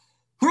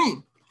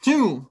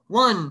2,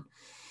 1.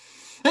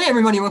 Hey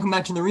everybody, welcome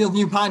back to the Real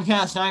View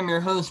Podcast. I'm your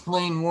host,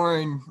 Blaine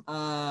Ward.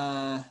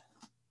 I'm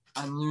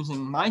losing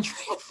my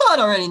train of thought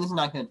already. This is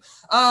not good.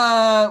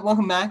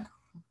 Welcome back.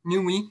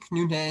 New week,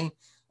 new day,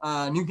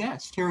 new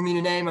guest. Here with me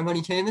today, my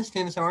buddy Tavis.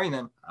 Tavis, how are you,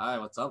 man? Hi,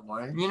 what's up,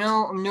 boy? You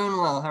know, I'm doing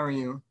well. How are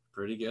you?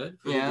 Pretty good.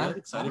 Good.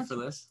 Excited for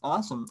this.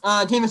 Awesome.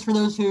 Tavis, for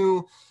those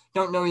who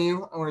don't know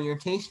you or your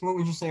taste, what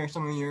would you say are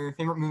some of your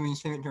favorite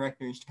movies, favorite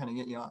directors to kind of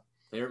get you off?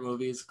 Favorite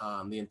movies,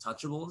 The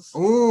Untouchables.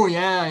 Oh,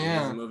 yeah.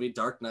 Amazing movie.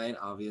 Dark Knight,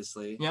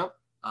 obviously. Yep.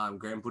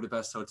 Grand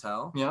Budapest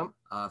Hotel. Yep.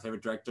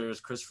 Favorite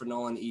directors, Christopher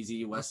Nolan,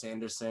 Easy, Wes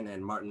Anderson,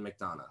 and Martin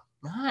McDonagh.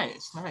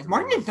 Nice.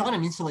 Martin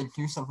McDonagh needs to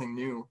do something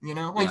new, you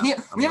know?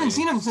 We haven't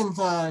seen him since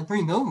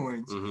 3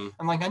 Billboards. Mm-hmm.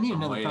 I'm like, I need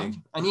another project.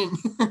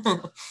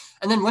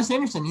 And then Wes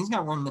Anderson, he's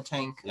got one in the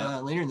tank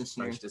later this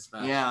year.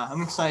 Yeah,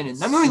 I'm excited.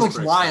 That movie looks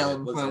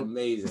wild. Looks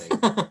amazing.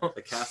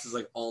 The cast is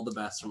all the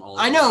best from all.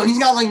 I know, he's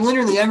got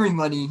literally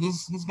everybody.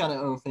 He's got to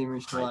owe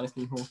favors to a lot of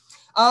people.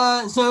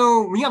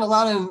 So we got a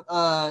lot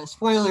of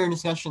spoiler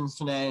discussions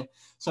today.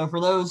 So for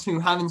those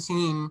who haven't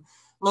seen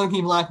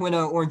Loki, Black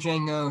Widow, or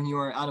Django, you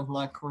are out of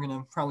luck. We're going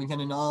to probably get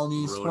into all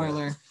these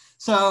spoilers.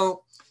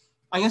 So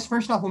I guess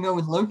first off, we'll go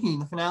with Loki.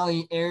 The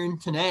finale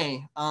aired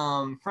today.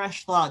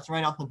 Fresh thoughts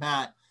right off the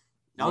bat.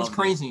 That was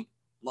crazy.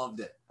 Loved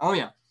it. Oh,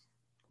 yeah.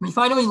 We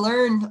finally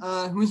learned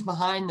who's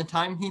behind the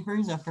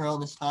Timekeepers after all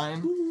this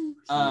time.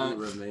 He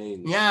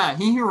remains. Yeah,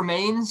 he who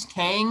remains.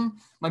 Kang,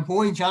 my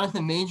boy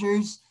Jonathan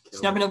Majors,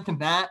 stepping up to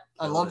bat.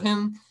 I love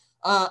him.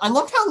 I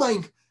loved how,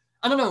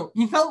 I don't know,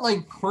 he felt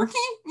quirky,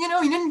 you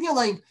know? He didn't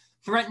feel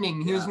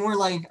threatening. He was more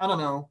I don't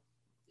know.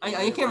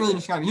 I can't really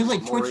describe it. He was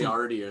twitchy.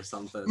 Moriarty or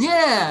something.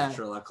 Yeah.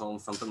 Sherlock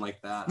Holmes, something like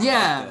that.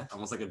 Yeah.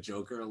 Almost like a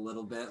Joker a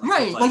little bit.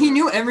 Right. He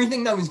knew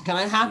everything that was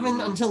going to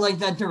happen until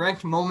that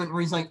direct moment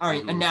where he's like, all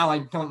right, and now I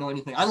don't know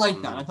anything. I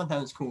like that. I thought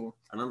that was cool.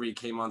 I remember he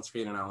came on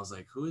screen and I was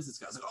like, who is this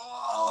guy? I was like,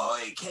 oh,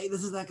 okay,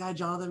 this is that guy,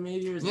 Jonathan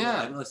Majors. Yeah. I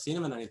hadn't really seen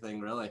him in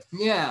anything, really.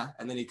 Yeah.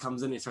 And then he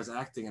comes in and he starts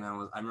acting and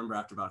I remember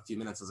after about a few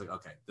minutes, I was like,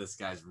 okay, this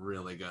guy's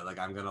really good.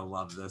 I'm going to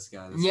love this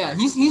guy.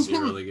 He's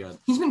been really good.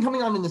 He's been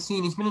coming onto the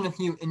scene. He's been in a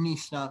few indie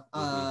stuff.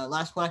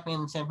 Last Black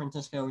Man in San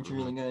Francisco, which is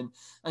really good.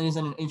 And he's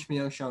in an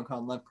HBO show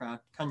called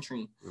Lovecraft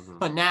Country.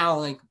 But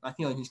now, I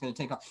feel like he's going to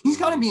take off. He's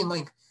got to be in,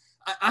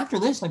 after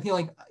this, I feel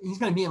like he's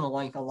going to be in, a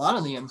lot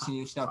of the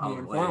MCU stuff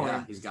moving forward.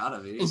 Yeah, he's got to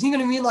be. Is he going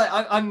to be,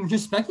 I'm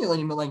just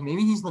speculating, but,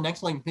 maybe he's the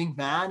next, big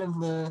bad of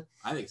the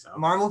I think so.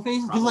 Marvel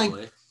phase? Because,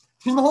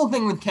 the whole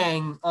thing with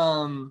Kang,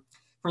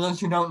 for those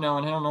who don't know,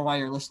 and I don't know why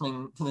you're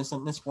listening to this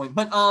at this point,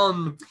 but,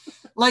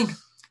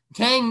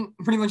 Kang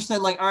pretty much said,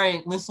 all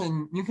right,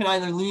 listen, you can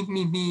either leave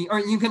me be, or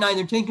you can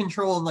either take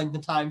control of, the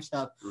time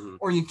stuff,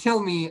 or you kill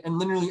me, and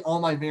literally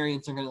all my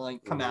variants are going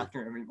to, come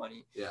after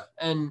everybody. Yeah.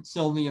 And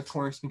Sylvie, of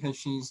course, because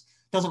she's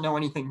doesn't know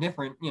anything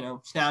different,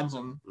 stabs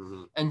him,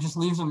 and just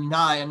leaves him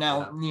die, and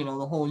now,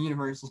 the whole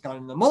universe has gone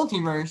into the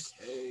multiverse,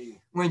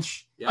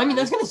 which,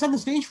 that's going to set the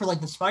stage for,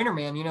 the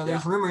Spider-Man,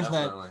 there's rumors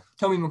that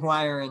Tobey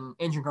Maguire and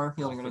Andrew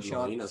Garfield are going to show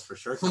up. For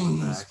sure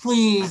coming back.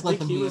 Please let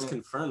them be in it. He was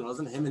confirmed,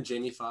 wasn't him and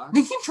Jamie Foxx?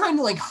 They keep trying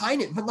to,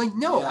 hide it, but,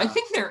 no, I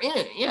think they're in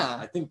it,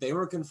 I think they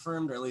were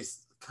confirmed, or at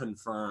least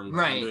confirmed,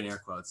 right. I'm doing air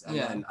quotes, and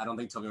then I don't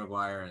think Tobey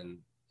Maguire and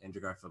Andrew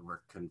Garfield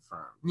were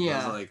confirmed.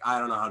 Yeah. I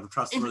don't know how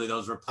trustworthy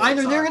those reports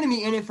either they're going to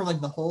be in it for,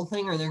 the whole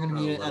thing, or they're going to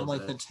be in it at,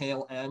 the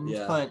tail end.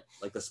 Yeah.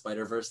 But the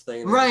Spider-Verse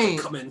thing. Right.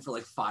 Come in for,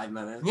 5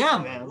 minutes. Yeah,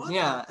 man. What?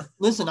 Yeah.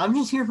 Listen, I'm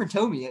just here for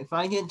Toby. If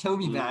I get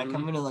Toby back,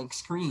 I'm going to,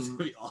 scream. It's going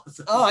to be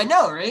awesome. Oh, I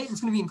know, right?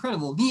 It's going to be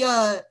incredible.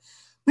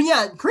 But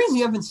yeah,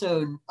 crazy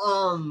episode.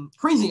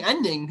 Crazy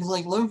ending, because,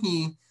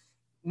 Loki,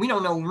 we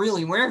don't know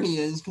really where he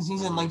is, because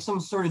he's in, some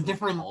sort of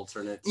different...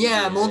 alternate.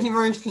 Yeah,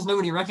 multiverse, because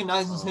nobody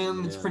recognizes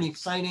him. It's pretty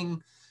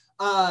exciting.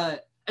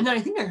 And then I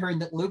think I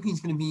heard that Loki's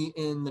going to be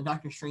in the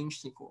Doctor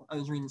Strange sequel. I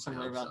was reading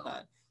somewhere about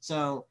that.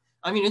 So,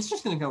 it's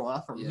just going to go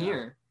off from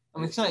here.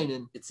 I'm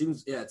excited. It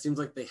seems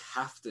like they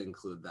have to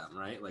include them,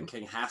 right?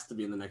 King has to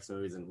be in the next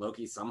movies, and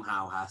Loki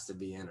somehow has to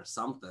be in or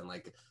something.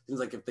 It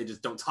seems like if they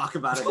just don't talk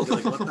about it, you're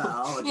what the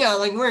hell? Yeah,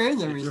 where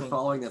is everything? If you're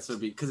following this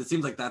would be, because it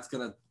seems like that's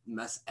gonna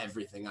mess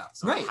everything up.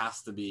 So it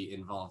has to be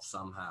involved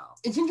somehow.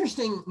 It's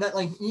interesting that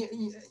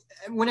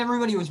when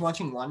everybody was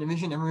watching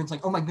WandaVision, everyone's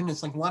like, oh my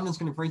goodness, Wanda's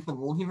gonna break the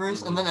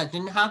multiverse, and then that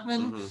didn't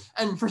happen.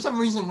 And for some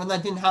reason, when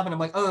that didn't happen, I'm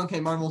like, oh, okay,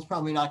 Marvel's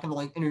probably not gonna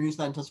introduce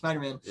that until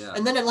Spider-Man. Yeah.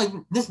 And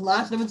then this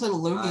last episode of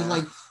Loki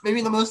is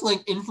maybe the most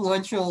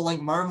influential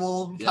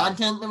Marvel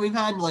content that we've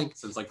had,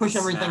 since, push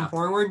everything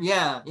forward.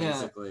 Yeah, yeah.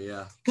 Basically,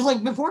 yeah. Because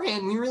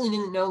beforehand, we really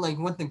didn't know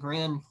what the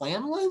grand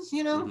plan was,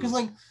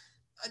 because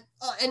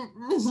and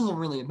this isn't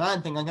really a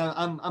bad thing.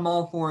 I'm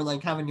all for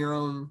having your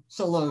own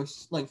solo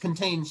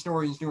contained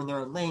stories doing their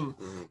own thing.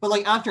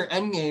 But after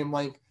Endgame,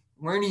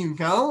 where do you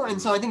go? And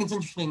so I think it's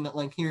interesting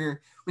that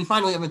here we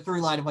finally have a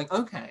through line of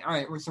okay, all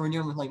right, so we're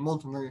dealing with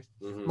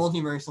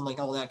multiverse and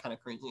all that kind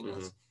of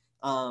craziness.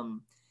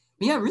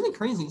 But yeah, really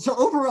crazy. So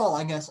overall,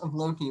 I guess of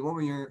Loki, what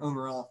were your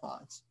overall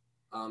thoughts?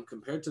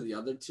 Compared to the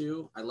other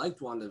two, I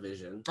liked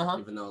WandaVision,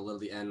 even though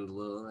the end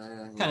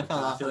kind of fell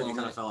off. I feel like it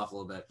kind of fell off a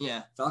little bit.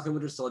 Yeah. Falcon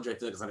Winter Soldier, I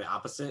feel like it's the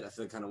opposite. I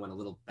feel like it kind of went a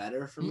little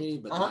better for me,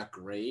 but not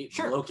great.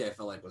 Sure. Loki, I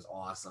felt like was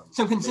awesome.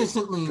 So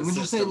consistently, would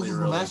you say this is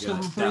the best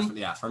of the three?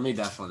 Yeah, for me,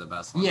 definitely the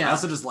best one. Yeah. I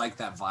also just like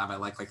that vibe. I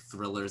like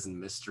thrillers and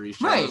mystery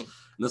shows. Right. And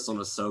this one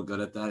was so good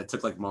at that. It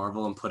took like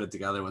Marvel and put it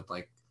together with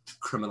like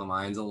Criminal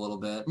Minds a little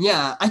bit.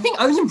 Yeah, I think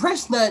I was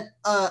impressed that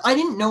I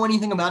didn't know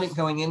anything about it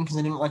going in because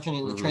I didn't watch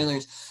any of the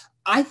trailers.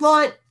 I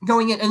thought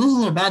going in, and this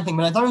isn't a bad thing,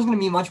 but I thought it was going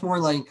to be much more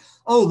like,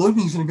 oh,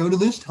 Loki's going to go to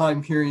this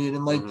time period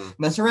and like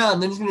mess around,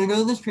 and then he's going to go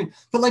to this period.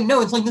 But like,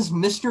 no, it's like this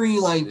mystery,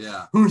 like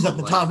who's at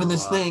the top of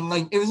this thing?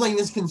 Like it was like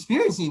this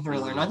conspiracy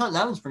thriller, and I thought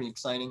that was pretty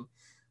exciting.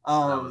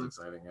 That was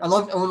exciting. Yeah. I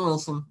loved Owen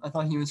Wilson. I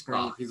thought he was great.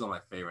 Oh, he's one of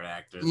my favorite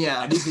actors.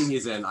 Yeah, anything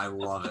he's in, I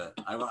love it.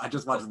 I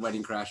just watched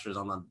Wedding Crashers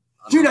on the.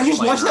 Dude, I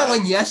just watched that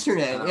like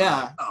yesterday.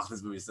 Yeah. Like, oh,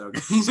 this movie's so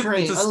good. He's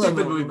great. It's a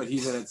stupid movie, but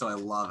he's in it, so I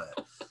love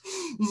it.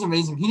 He's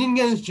amazing. He didn't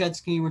get his jet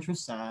ski, which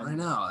was sad. I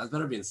know. That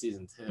better be in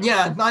season 2.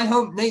 Yeah, I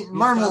hope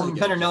Marvel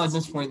better know at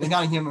this point. They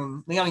gotta give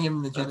him the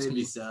jet ski. That'd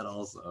be sad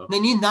also. They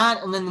need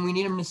that, and then we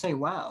need him to say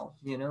 "wow,"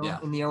 in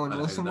the Owen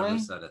Wilson way.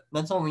 Said it.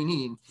 That's all we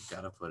need. You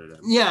gotta put it in.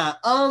 Yeah.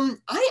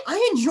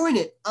 I enjoyed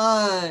it.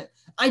 I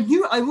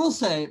will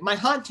say my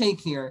hot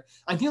take here.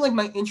 I feel like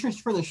my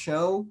interest for the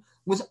show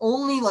was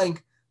only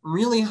like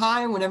really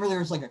high whenever there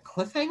was like a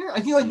cliffhanger.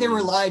 I feel like they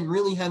relied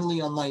really heavily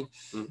on like,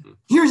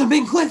 here's a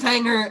big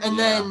cliffhanger, and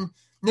then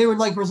they would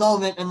like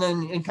resolve it, and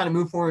then it kind of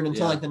move forward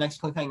until like the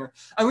next cliffhanger.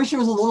 I wish it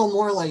was a little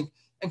more like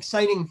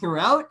exciting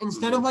throughout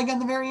instead of like at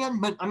the very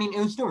end, but I mean,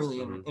 it was still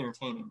really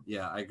entertaining.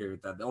 Yeah, I agree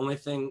with that. The only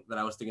thing that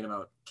I was thinking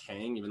about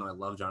Kang, even though I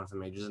love Jonathan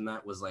Majors in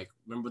that, was like,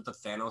 remember with the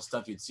Thanos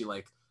stuff, you'd see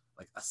like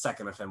a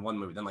second of him one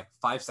movie, then like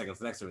 5 seconds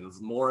the next movie, and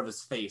there's more of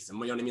his face, and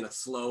you know what I mean, like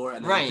slower,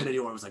 and then Infinity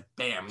War was like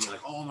bam, and you're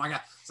like, oh my god.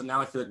 So now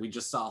I feel like we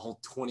just saw a whole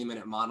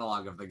 20-minute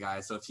monologue of the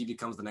guy. So if he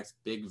becomes the next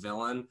big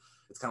villain,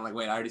 it's kind of like,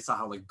 wait, I already saw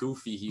how like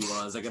goofy he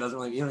was. Like it doesn't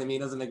really, you know what I mean?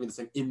 It doesn't make me the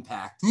same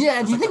impact.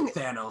 Yeah, do you think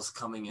Thanos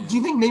coming in? Do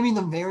you think maybe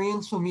the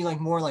variants will be like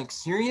more like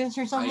serious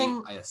or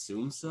something? I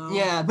assume so.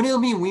 Yeah, but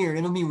it'll be weird.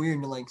 It'll be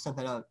weird to like set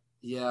that up.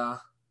 Yeah.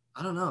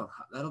 I don't know.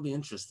 That'll be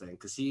interesting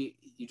because you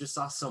just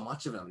saw so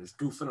much of him. He's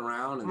goofing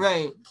around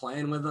and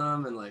playing with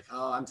them and like,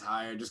 oh, I'm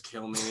tired, just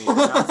kill me. And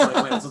now it's like,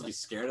 wait, I'm supposed to be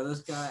scared of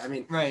this guy? I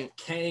mean,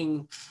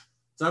 Kang.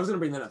 So I was gonna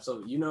bring that up. So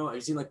have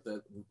you seen like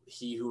the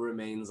He Who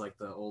Remains, like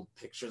the old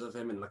pictures of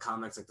him in the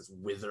comics, like this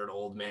withered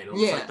old man who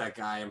looks like that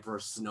guy Emperor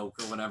Snoke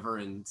or whatever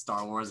in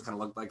Star Wars. It kind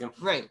of looked like him.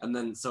 Right. And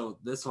then so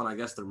this one, I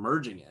guess they're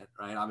merging it,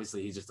 right?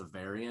 Obviously, he's just a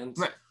variant.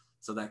 Right.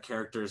 So that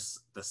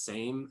character's the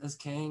same as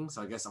Kang.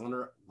 So I guess I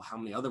wonder how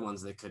many other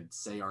ones they could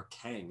say are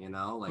Kang, you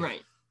know?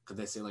 Like, could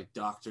they say like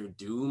Doctor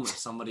Doom or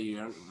somebody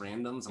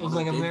random? Some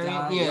like big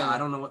guy? Yeah, I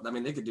don't know what. I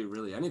mean, they could do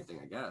really anything,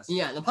 I guess.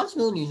 Yeah, the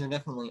possibilities are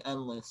definitely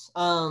endless.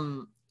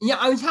 Yeah,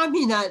 I was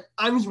happy that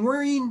I was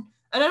worried,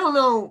 and I don't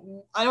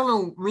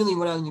know really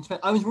what I was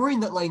expecting. I was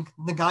worried that like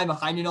the guy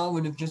behind it all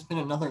would have just been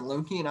another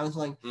Loki, and I was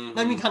like,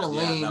 that'd be kind of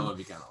lame. That would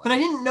be kind of lame. But I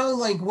didn't know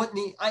like what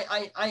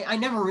I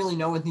never really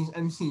know what these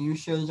MCU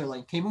shows are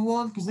like capable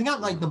of, because they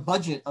got like the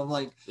budget of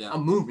like a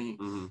movie.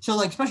 So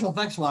like special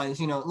effects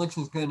wise, you know, it looks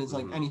as good as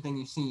like anything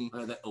you see.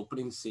 That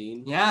opening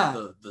scene.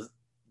 Yeah. The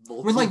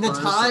with like the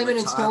time and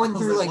it's going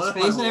through like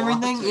space and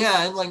everything.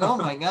 Yeah, and like, oh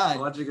my god.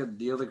 Watching a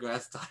Neil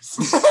deGrasse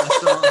Tyson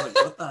special, I was like,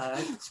 what the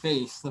heck?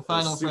 Space, the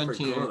final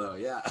frontier. Cool, though,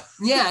 yeah.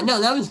 Yeah, no,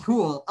 that was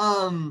cool.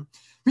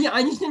 But yeah,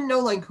 I just didn't know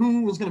like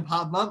who was gonna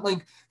pop up.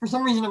 Like for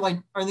some reason, I'm like,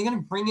 are they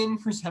gonna bring in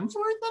Chris Hemsworth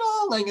at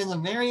all, like as a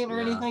variant or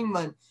anything?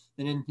 But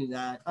they didn't do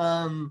that.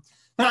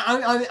 But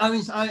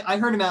I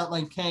heard about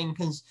like Kang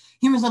because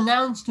he was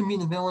announced to be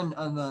the villain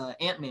of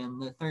Ant-Man,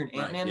 the third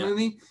Ant-Man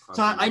movie.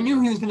 So I knew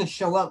he was gonna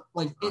show up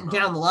like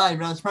down the line.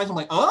 But I was surprised. I'm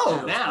like,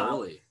 oh, now.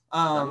 Early.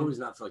 That movie's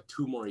not for like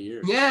 2 more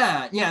years.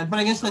 Yeah. But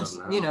I guess that's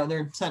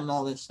they're setting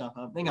all this stuff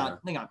up. They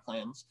got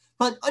plans.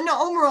 But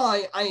no, overall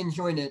I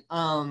enjoyed it.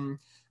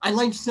 I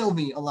liked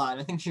Sylvie a lot.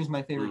 I think she was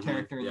my favorite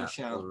character in the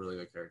show. Yeah, a really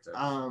good character.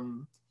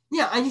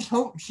 Yeah, I just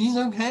hope she's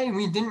okay.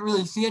 We didn't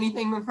really see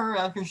anything with her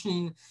after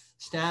she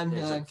stabbed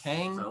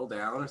Kang. Fell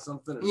down or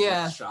something. And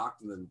was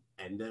shocked and then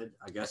ended.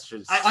 I guess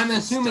she's. I'm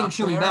assuming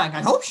she'll be back. I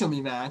hope she'll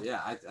be back.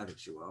 Yeah, I think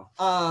she will.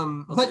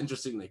 But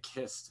interesting. They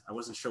kissed. I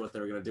wasn't sure what they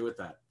were gonna do with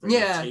that.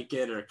 Take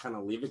it or kind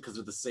of leave it because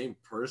they're the same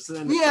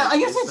person. Yeah, I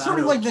guess it's sort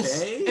of like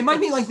this. It might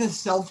be like this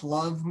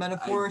self-love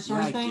metaphor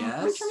sort of thing.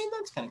 Which I mean,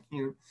 that's kind of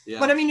cute. Yeah.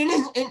 But I mean,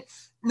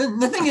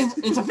 the thing is,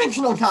 it's a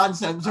fictional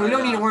concept, so we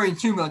don't need to worry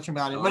too much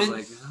about it.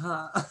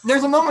 But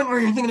there's a moment where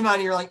you're thinking about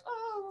it, you're like, oh.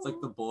 It's like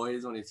The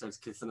Boys when he starts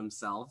kissing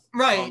himself.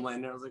 Right.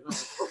 Homelander. I was like,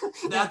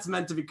 oh, that's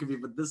meant to be creepy,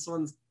 but this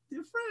one's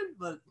different.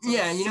 But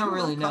yeah, you don't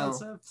really know.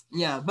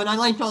 Yeah, but I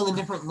liked all the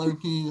different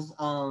Lokis.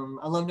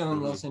 I loved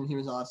Owen Wilson. He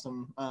was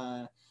awesome.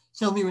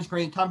 Sylvie was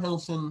great. Tom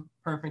Hiddleston,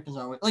 perfect as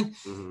always. Like,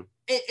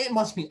 it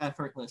must be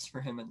effortless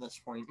for him at this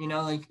point. You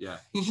know, like,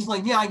 he's just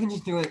like, I can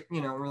just do it,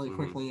 you know, really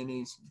quickly, and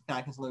he's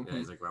back as Loki. Yeah,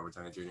 he's like Robert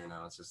Downey Jr.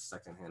 now. It's just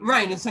secondhand.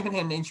 Right, it's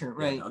secondhand nature,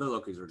 right. The other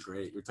Lokis were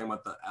great. You're talking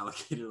about the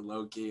alligator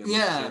Loki and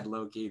the kid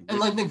Loki. And,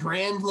 like, the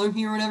Grand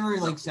Loki or whatever,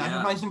 like,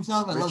 sacrificed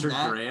himself. I love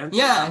that. Grant.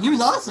 Yeah, he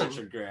was awesome.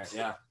 Richard Grant,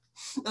 yeah.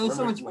 That was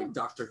so much fun. Like,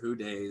 Doctor Who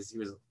days, he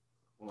was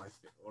one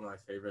of my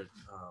favorite,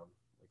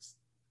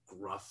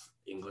 gruff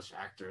English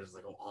actors.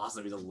 Like,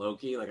 awesome, he's a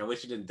Loki. Like, I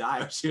wish he didn't die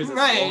when she was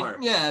at 4.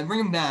 Yeah, bring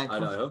him back. I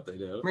know, I hope they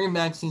do. Bring him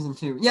back season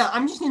 2. Yeah,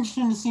 I'm just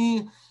interested to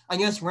see, I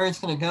guess, where it's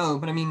going to go.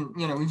 But, I mean,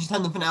 you know, we just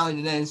had the finale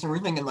today, so we're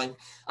thinking, like,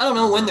 I don't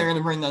know when they're going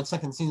to bring that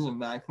second season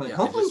back, but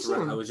hopefully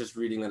soon. I was just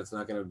reading that it's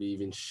not going to be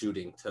even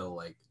shooting till,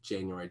 like,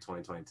 January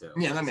 2022.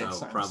 Yeah, that makes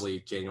sense.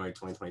 Probably January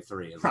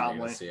 2023 is when you're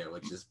going to see it,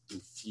 which is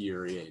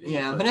infuriating.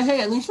 Yeah, but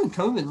hey, at least with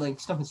COVID, like,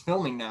 stuff is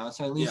filming now,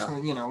 so at least,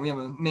 we have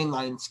a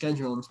mainline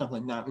schedule and stuff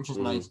like that, which is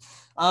nice.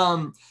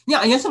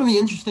 I guess it'll be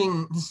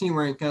interesting to see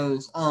where it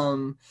goes.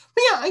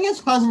 But yeah, I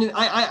guess positive.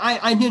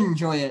 I did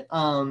enjoy it.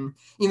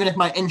 Even if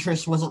my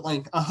interest wasn't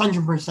like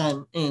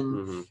 100%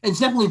 in, it's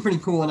definitely pretty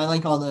cool, and I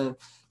like all the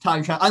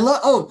time travel. I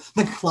love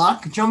the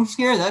clock jump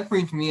scare that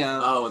freaked me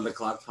out. Oh, and the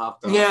clock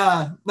popped up.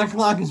 Yeah, the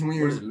clock is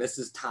weird. What is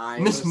it, Mrs.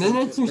 Time? Miss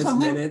Minutes or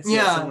something? Minutes,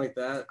 something like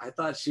that. I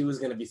thought she was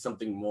gonna be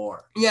something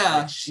more. Yeah,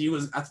 like she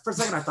was. For a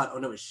second, I thought, oh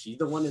no, is she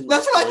the one in?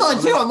 That's what I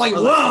thought too. I'm like,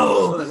 whoa!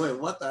 I was like, wait,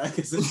 what the heck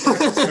is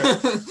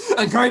this?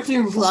 A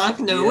cartoon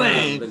clock? No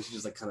way. Then she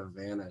just like kind of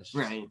vanished.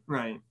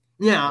 Right.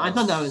 Yeah, I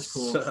thought that was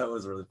cool. That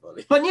was really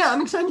funny. But yeah,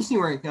 I'm excited to see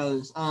where it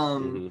goes.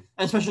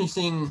 Especially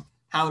seeing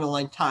how to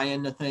like tie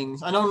into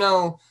things. I don't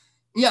know.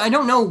 Yeah, I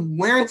don't know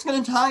where it's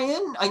going to tie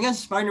in. I guess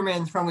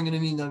Spider-Man's probably going to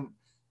be the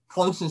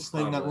closest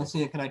thing that we'll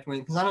see it connect with.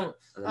 Because I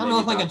don't know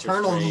if like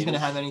Eternals is going to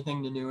have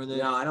anything to do with it.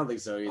 No, I don't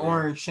think so either.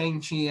 Or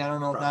Shang-Chi, I don't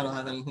know if that'll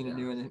have anything to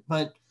do with it.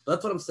 But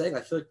that's what I'm saying.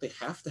 I feel like they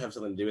have to have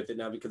something to do with it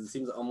now because it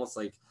seems almost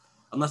like,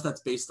 unless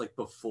that's based like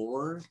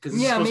before, because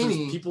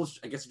maybe people,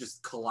 I guess, are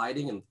just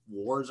colliding and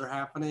wars are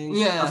happening.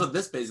 Yeah, that's what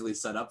this basically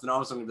set up. Then all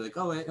of a sudden, be like,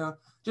 oh wait,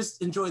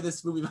 just enjoy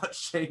this movie about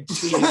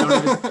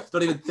Shang-Chi.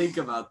 don't even think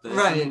about this.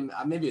 Right? I mean,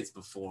 maybe it's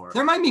before.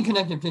 There might be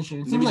connective tissue.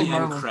 It seems maybe like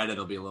the end credit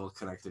will be a little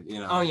connected. You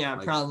know? Oh yeah,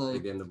 like, probably.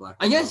 Like the end of Black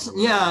Widow. I guess.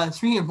 Yeah.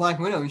 Speaking of Black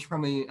Widow, we should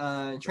probably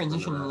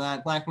transition to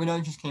that. Black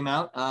Widow just came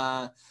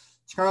out.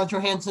 Scarlett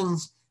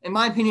Johansson's, in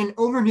my opinion,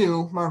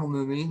 overdue Marvel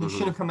movie. This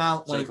should have come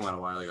out a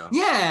while ago.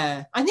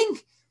 Yeah, I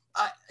think.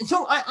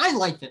 I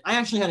liked it. I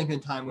actually had a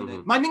good time with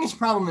it. My biggest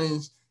problem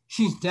is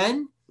she's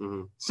dead.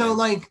 So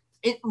like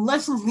it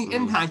lessens the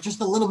impact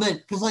just a little bit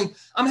because like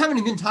I'm having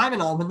a good time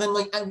and all, but then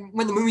like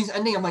when the movie's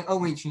ending, I'm like, oh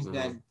wait, she's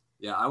dead.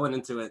 Yeah, I went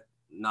into it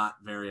not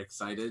very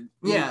excited.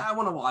 I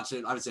want to watch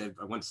it. Obviously,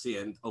 I went to see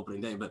it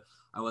opening day, but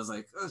I was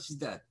like, oh, she's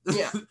dead.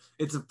 Yeah,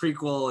 it's a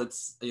prequel.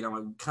 It's I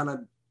kind of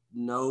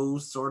know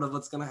sort of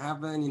what's gonna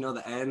happen.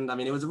 The end. I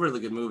mean, it was a really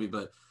good movie,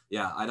 but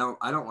yeah, I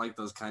don't like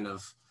those kind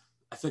of.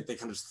 I think they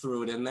kind of just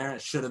threw it in there.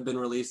 It should have been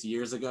released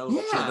years ago. Yeah.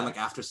 It should have been like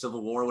after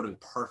Civil War. Would have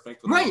been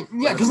perfect. Right.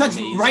 Yeah, because that's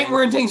right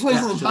where it takes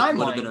place in the timeline.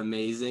 Would have been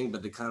amazing,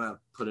 but they kind of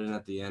put it in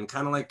at the end.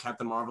 Kind of like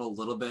Captain Marvel a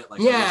little bit. Like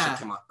it should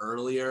come out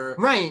earlier.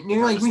 Right.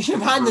 You're like, we should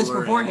have had this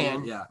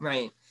beforehand. Yeah.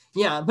 Right.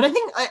 Yeah, but I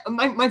think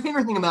my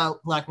favorite thing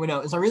about Black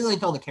Widow is I really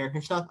liked all the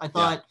character stuff. I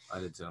thought I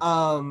did too.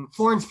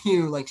 Florence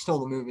Pugh stole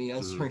the movie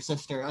as her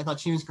sister. I thought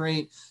she was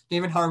great.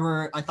 David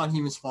Harbour, I thought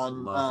he was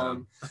fun.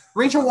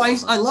 Rachel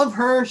Weisz, I love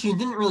her. She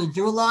didn't really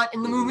do a lot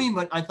in the movie,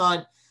 but I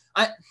thought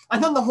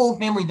the whole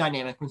family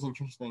dynamic was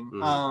interesting.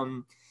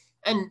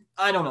 And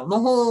I don't know, the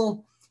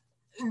whole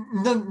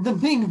the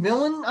big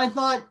villain I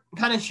thought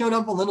kind of showed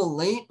up a little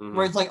late,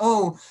 where it's like,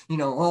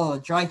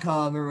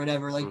 Drykov or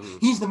whatever, like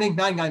he's the big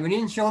bad guy, but he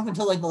didn't show up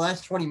until like the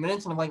last 20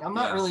 minutes, and I'm like, I'm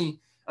not really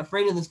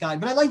afraid of this guy,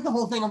 but I like the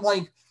whole thing of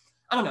like,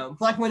 I don't know,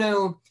 Black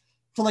Widow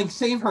to like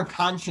save her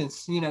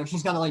conscience,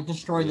 she's got to like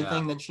destroy the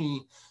thing that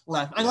she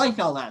left. I liked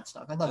all that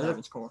stuff. I thought that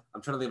was cool.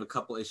 I'm trying to think of a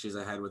couple issues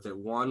I had with it.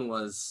 One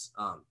was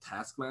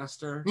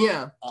Taskmaster.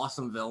 Yeah.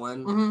 Awesome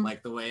villain.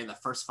 Like the way the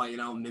first fight,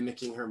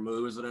 mimicking her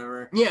moves,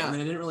 whatever. Yeah. And then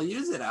they didn't really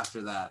use it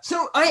after that.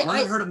 So I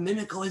wanted her to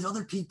mimic all these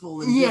other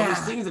people and do all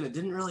these things, and it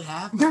didn't really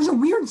happen. There's a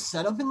weird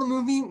setup in the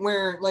movie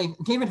where like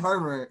David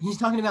Harbour, he's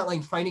talking about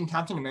like fighting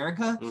Captain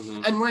America,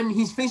 and when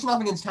he's facing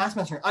off against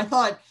Taskmaster, I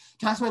thought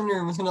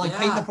Taskmaster was going to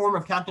take the form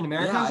of Captain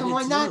America or something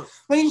like that,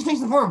 but he just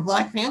takes the form of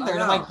Black Panther,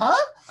 and I'm like, huh?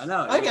 I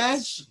know. Okay.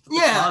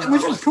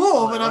 Which was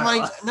cool, but I'm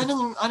like, that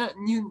doesn't. I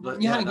don't. You had a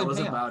good payoff. That was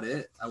about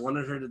it. I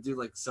wanted her to do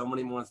like so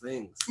many more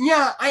things.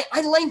 Yeah,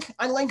 I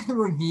like the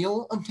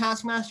reveal of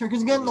Taskmaster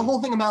because again, the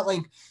whole thing about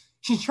like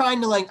she's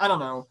trying to like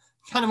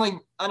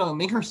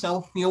make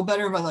herself feel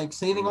better by like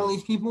saving all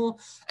these people,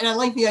 and I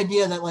like the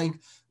idea that like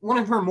one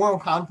of her moral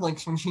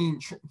conflicts when she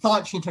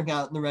thought she took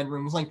out the Red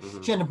Room was like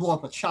she had to blow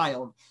up a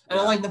child, and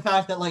I like the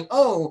fact that like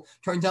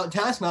turns out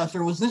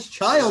Taskmaster was this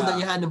child that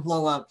you had to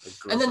blow up,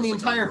 and then the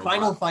entire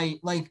final fight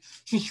like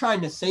she's trying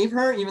to save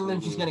her even though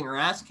she's getting her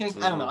ass kicked.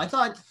 I don't know. I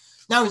thought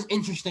that was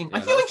interesting. I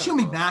feel like she'll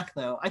be back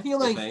though. I feel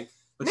like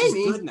But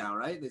she's good now,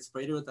 right? They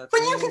sprayed her with that. But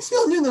you can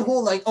still do the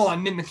whole like, oh,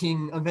 I'm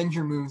mimicking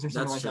Avenger moves or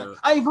something that.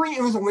 I agree,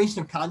 it was a waste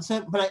of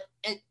concept, but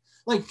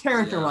like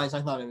character-wise,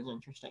 I thought it was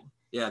interesting.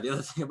 Yeah, the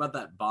other thing about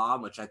that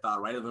bomb, which I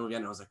thought right at the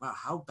beginning, I was like, wow,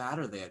 how bad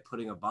are they at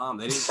putting a bomb?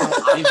 They didn't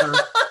kill either.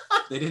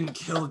 They didn't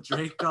kill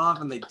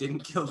Dreykov and they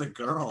didn't kill the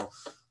girl.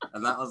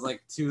 And that was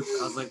like I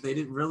was like, they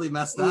didn't really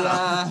mess that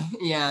up.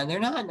 Yeah, they're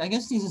not. I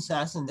guess these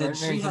assassins. And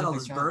she had all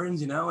those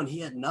burns, and he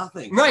had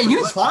nothing. Right, he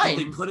was fine.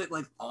 They put it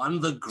like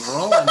on the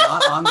girl and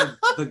not on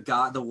the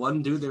guy, the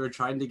one dude they were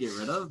trying to get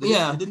rid of. They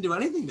didn't do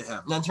anything to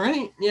him. That's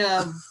right.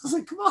 Yeah. I was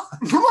like, come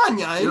on,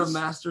 guys. You're a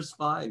master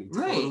spy. You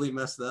totally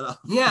messed that up.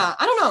 Yeah,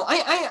 I don't know.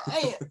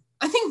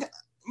 I think.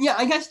 Yeah,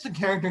 I guess the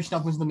character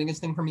stuff was the biggest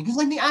thing for me because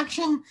like the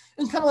action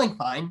is kind of like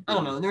fine. I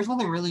don't know. There's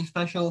nothing really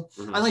special.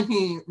 I like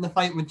the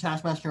fight with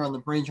Taskmaster on the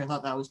bridge. I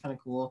thought that was kind of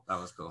cool. That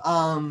was cool.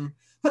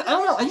 But I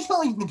don't know. I just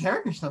felt like the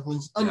character stuff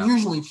was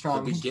unusually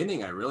strong. The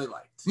beginning I really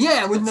liked.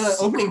 Yeah, with the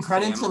opening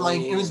credits and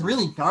like it was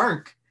really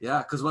dark. Yeah,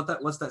 because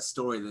what's that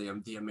story?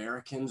 The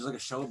Americans, like a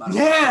show about.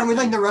 Yeah, with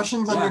like the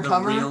Russians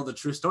undercover. The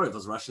true story of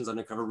those Russians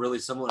undercover, really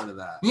similar to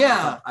that.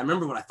 Yeah, I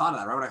remember when I thought of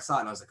that. Right when I saw it,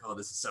 and I was like, oh,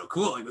 this is so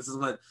cool. Like this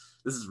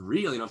is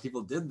real.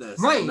 People did this.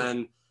 Right. And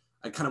then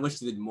I kind of wish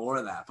they did more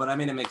of that. But I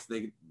mean,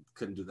 they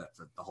couldn't do that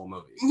for the whole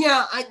movie.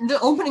 Yeah, the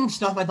opening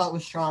stuff I thought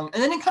was strong.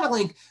 And then it kind of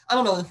like, I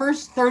don't know, the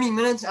first 30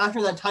 minutes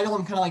after that title,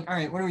 I'm kind of like, all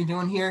right, what are we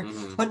doing here?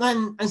 But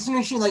then as soon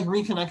as she like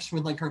reconnects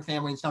with like her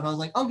family and stuff, I was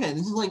like, okay,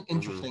 this is like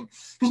interesting.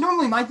 Because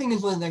normally my thing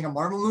is with like a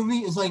Marvel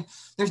movie is like,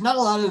 there's not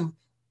a lot of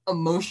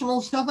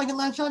emotional stuff I can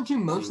latch on to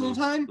most of the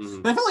time.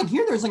 But I felt like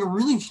here there's like a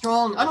really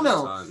strong, I don't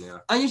know.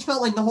 I just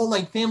felt like the whole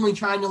like family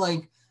trying to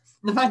like,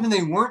 the fact that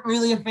they weren't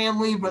really a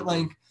family, but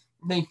like,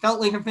 they felt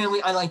like a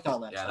family. I liked all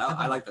that stuff. Yeah,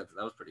 I liked that.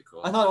 That was pretty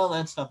cool. I thought all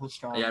that stuff was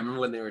strong. Yeah, I remember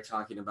when they were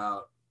talking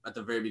about at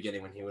the very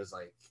beginning when he was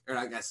like, or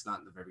I guess not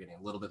in the very beginning,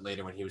 a little bit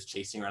later when he was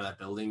chasing her out of that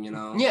building,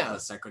 Yeah.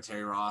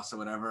 Secretary Ross or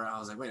whatever. I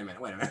was like, wait a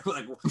minute.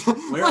 Like,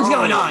 what's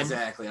going on?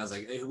 Exactly. I was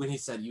like, when he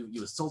said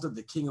you assaulted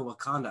the king of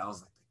Wakanda, I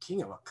was like,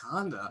 King of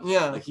Wakanda.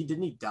 Yeah. Like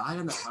didn't he die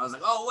in that? I was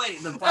like, oh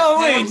wait, the Black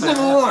Panther.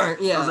 Civil War.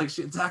 Yeah. I was like,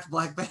 she attacked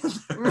Black Panther.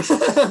 I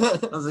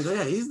was like, oh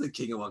yeah, he's the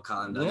King of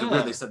Wakanda. Yeah.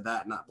 Weird they said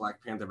that, not Black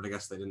Panther, but I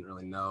guess they didn't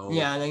really know.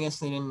 Yeah, I guess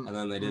they didn't. And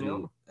then they didn't.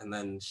 Know. And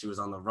then she was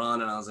on the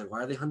run, and I was like,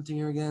 why are they hunting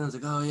her again? I was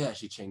like, oh yeah,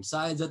 she changed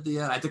sides at the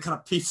end. I had to kind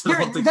of piece it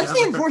all together. That's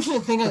the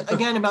unfortunate thing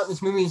again about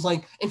this movie is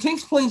like it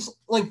takes place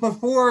like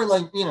before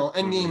like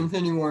Endgame,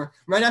 Infinity War,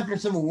 right after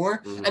Civil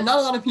War, and not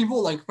a lot of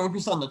people like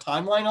focus on the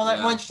timeline all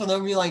that much, so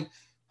they'll be like,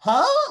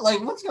 huh?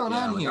 Like, what's going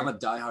on here? I'm a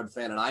diehard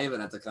fan, and I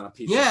even had to kind of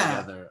piece it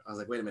together. I was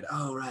like, wait a minute.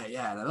 Oh, right,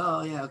 yeah. Then,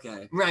 oh, yeah,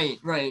 okay. Right.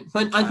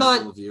 But I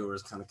thought... the viewer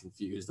was kind of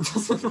confused.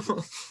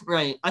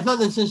 Right. I thought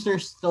the sister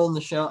stole the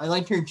show. I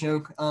liked her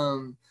joke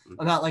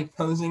about, like,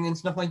 posing and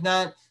stuff like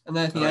that. And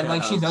then at the end,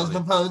 like, she does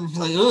the pose, and she's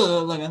like,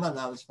 ugh. Like, I thought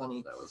that was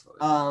funny. That was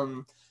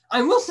funny.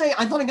 I will say,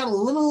 I thought it got a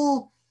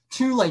little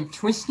too like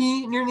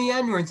twisty near the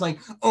end where it's like,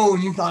 oh,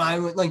 you thought I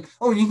would like,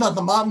 oh, you thought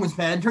the mom was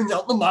bad. Turns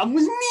out the mom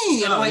was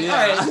me. And I'm like, all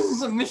right, this is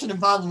some Mission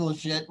Impossible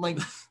shit. Like,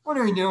 what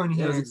are we doing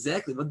here? Yeah,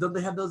 exactly. But don't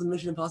they have those in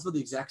Mission Impossible, the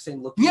exact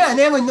same look? Yeah,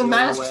 they have like the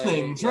mask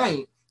things,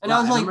 right? And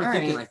I was like, all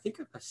right. I think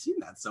I've seen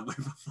that somewhere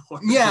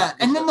before. Yeah,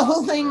 and then the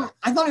whole thing,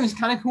 I thought it was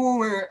kind of cool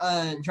where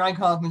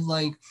Dreykov was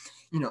like,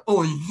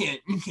 oh,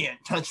 you can't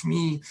touch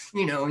me.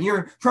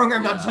 You're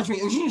programmed not to touch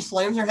me. And she just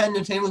slams her head in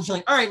the table and she's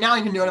like, all right, now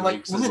I can do it. I'm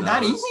like, was it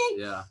that easy?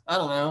 Yeah. I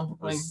don't know.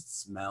 Like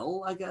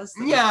smell, I guess?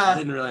 Yeah. I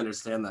didn't really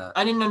understand that.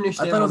 I didn't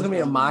understand. I thought it was going to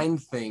be a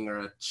mind thing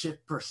or a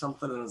chip or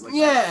something. And it was like,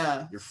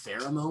 your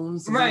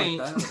pheromones? Right.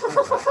 Like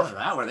that.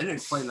 That one. They didn't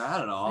explain that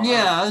at all.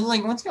 Yeah. I was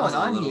like, what's going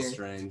on here? A little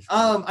strange.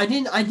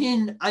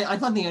 I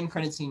thought the end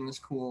credit scene was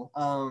cool.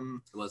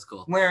 It was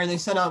cool. Where they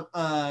set up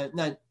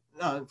that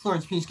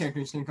Florence Pugh's character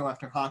is going to go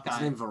after Hawkeye. Is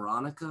her name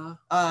Veronica?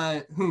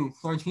 Who?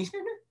 Florence Pugh's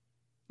character?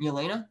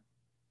 Yelena?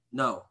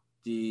 No,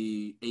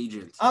 the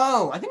agent.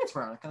 Oh, I think it's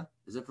Veronica.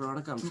 Is it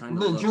Veronica? I'm trying to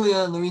look.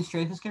 Julia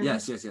Louis-Dreyfus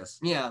character? Yes.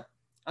 Yeah.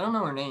 I don't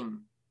know her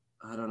name.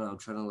 I don't know. I'm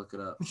trying to look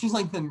it up. She's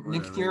like the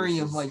Nick Fury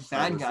of like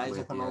bad guys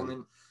at the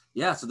moment.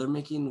 Yeah, so they're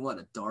making what,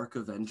 a Dark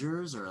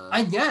Avengers or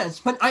I guess,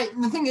 but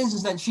the thing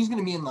is that she's going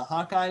to be in the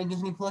Hawkeye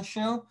Disney Plus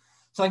show.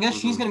 So I guess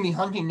she's going to be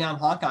hunting down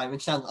Hawkeye,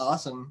 which sounds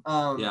awesome.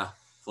 Yeah.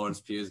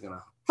 Florence Pugh is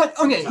gonna. But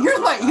okay, here's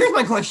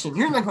my question.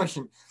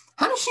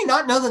 How does she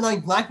not know that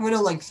like Black Widow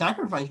like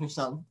sacrificed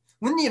herself?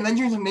 Wouldn't the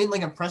Avengers have made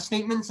like a press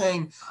statement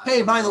saying,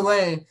 "Hey, by the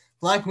way,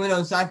 Black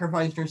Widow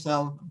sacrificed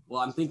herself"?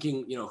 Well, I'm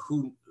thinking,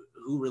 who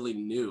really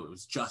knew? It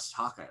was just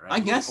Hawkeye, right? I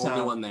guess the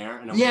only one there.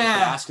 And if they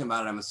ask him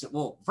about it, I'm assuming.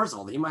 Well, first of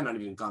all, he might not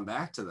even gone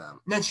back to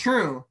them. That's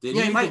true. Did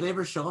they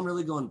ever show him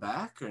really going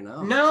back or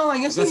no? No, I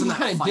guess he just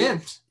kind of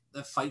dipped.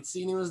 The fight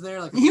scene he was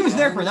there, like he was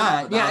there for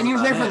that, and he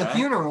was there for the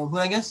funeral. But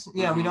I guess,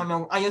 we don't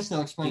know. I guess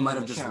they'll explain. He might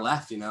have just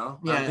left, Yeah.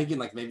 I'm thinking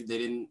like maybe they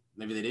didn't.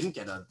 maybe they didn't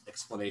get an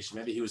explanation.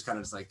 Maybe he was kind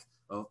of just like,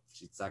 oh,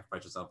 she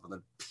sacrificed herself and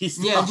then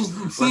peaced out. Just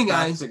see,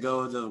 guys, to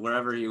go to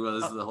wherever he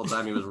was the whole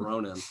time he was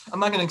Ronin.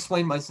 I'm not gonna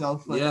explain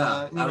myself. But,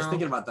 I was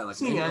thinking about that.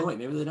 Like,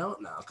 maybe they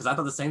don't know, because I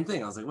thought the same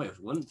thing. I was like, wait,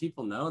 wouldn't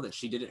people know that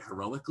she did it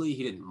heroically?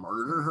 He didn't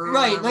murder her.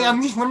 Right. Like,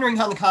 I'm just wondering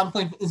how the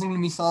conflict isn't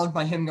gonna be solved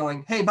by him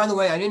going, hey, by the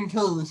way, I didn't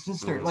kill the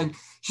sister. Like,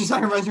 she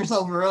sacrificed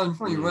herself for her own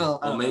free will.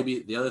 Well,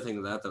 maybe the other thing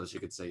to that though is she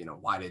could say,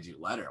 why did you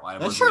let her?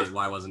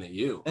 Why wasn't it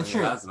you? That's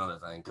true. That's another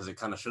thing, because it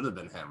kind of should have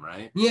been him,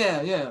 right?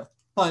 Yeah.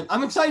 But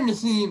I'm excited to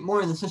see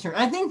more of the sister.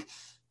 I think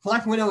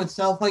Black Widow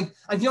itself, like,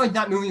 I feel like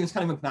that movie was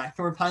kind of a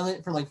backdoor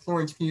pilot for, like,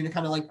 Florence Pugh to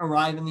kind of, like,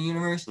 arrive in the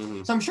universe.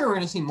 So I'm sure we're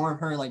going to see more of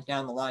her, like,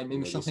 down the line.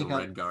 Maybe she'll take up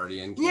Red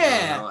Guardian.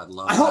 Yeah. I'd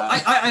love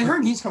that. I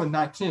heard he's coming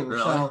back, too.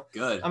 Really? So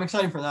good. I'm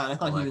excited for that. I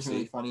thought he was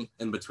really funny.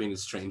 In between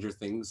his Stranger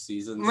Things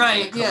seasons.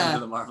 Right, yeah.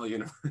 Into the Marvel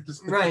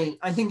Universe. Right.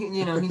 I think,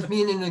 he's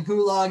being in the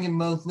gulag in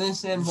both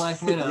this and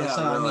Black Widow. Really.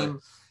 I mean...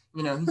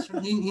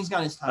 he's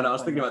got his time. And I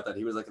was thinking about that.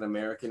 He was like an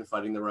American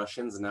fighting the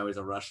Russians, and now he's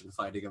a Russian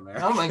fighting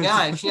America. Oh my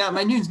gosh, yeah,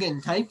 my dude's getting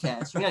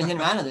typecast. We gotta get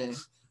him out of there.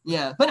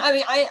 Yeah, but I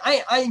mean,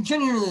 I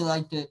genuinely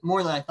liked it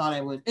more than I thought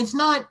I would. It's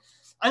not.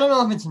 I don't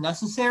know if it's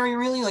necessary,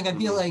 really. Like, I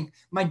feel like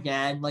my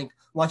dad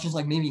watches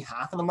like maybe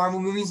half of the Marvel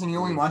movies, and he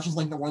only watches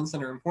like the ones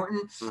that are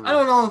important. I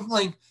don't know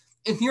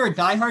if you're a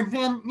diehard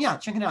fan, yeah,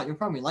 check it out. You'll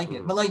probably like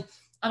it. But like,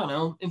 I don't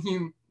know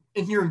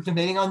if you're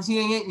debating on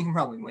seeing it, you can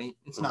probably wait.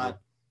 It's not.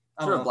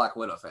 If you're a Black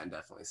Widow fan,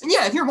 definitely.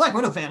 Yeah, if you're a Black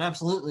Widow fan,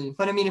 absolutely.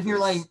 But I mean, if you're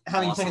like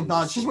having second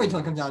thoughts, just wait till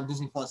it comes out on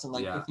Disney Plus in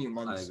like a few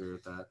months. I agree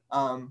with that.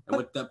 And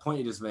with that point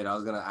you just made, I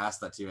was gonna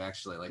ask that to you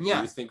actually. Like, do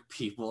you think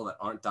people that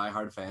aren't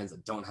diehard fans,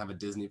 that don't have a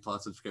Disney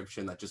Plus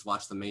subscription, that just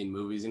watch the main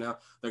movies, they're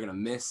gonna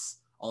miss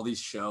all these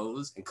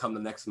shows and come the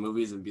next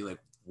movies and be like,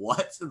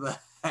 what the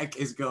heck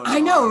is going on? I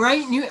know,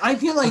 right? I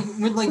feel like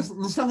with like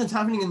the stuff that's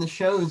happening in the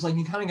shows, like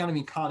you kind of got to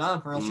be caught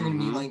up, or else you're gonna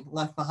be like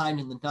left behind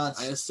in the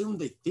dust. I assume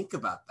they think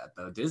about that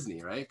though,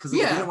 Disney, right? Because if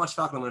you didn't watch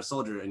Falcon and Winter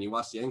Soldier and you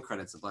watch the end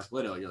credits of Black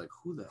Widow, you're like,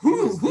 who's that?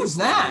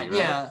 Movie, right?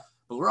 Yeah.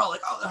 But we're all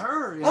like, oh,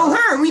 her.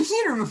 Her. We've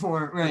seen her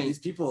before, right? And these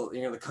people,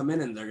 they come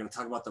in and they're gonna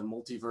talk about the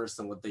multiverse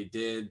and what they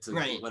did to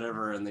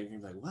whatever, and they're gonna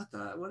be like, what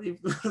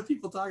are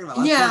people talking about?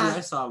 Last movie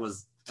I saw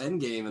was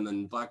Endgame and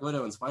then Black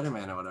Widow and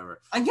Spider-Man or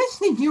whatever. I guess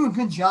they do a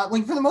good job.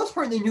 Like, for the most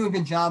part, they do a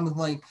good job of,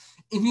 like,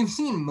 if you've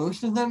seen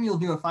most of them, you'll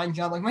do a fine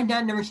job. Like, my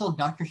dad never saw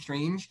Doctor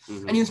Strange,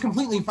 and he was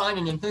completely fine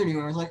in Infinity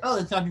War. I was like, oh,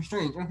 that's Doctor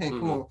Strange. Okay,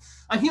 cool.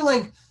 I feel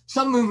like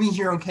some movies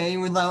you're okay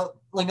without,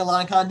 like, a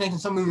lot of context,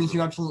 and some movies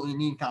you absolutely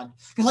need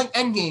context. Because, like,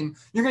 Endgame,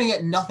 you're going to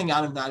get nothing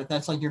out of that if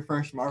that's, like, your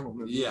first Marvel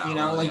movie. Yeah.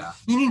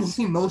 You need to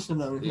see most of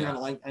them if you're going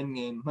to like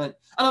Endgame. But,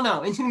 I don't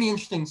know. It's going to be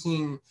interesting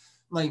seeing,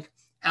 like,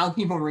 how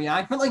people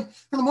react. But, like,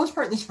 for the most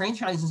part, this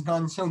franchise has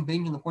gone so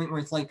big to the point where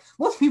it's like,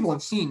 most people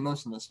have seen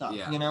most of the stuff,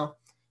 I don't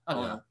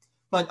know.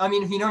 But, I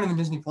mean, if you don't have a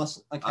Disney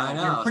Plus account,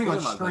 you're pretty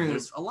much screwed.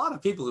 There's a lot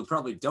of people who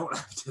probably don't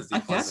have a Disney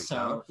Plus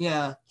account.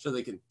 Yeah. Sure,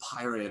 they can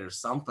pirate it or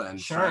something and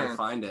try to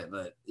find it.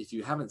 But if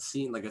you haven't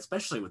seen, like,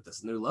 especially with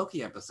this new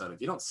Loki episode,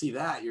 if you don't see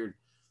that, you're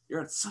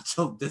at such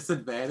a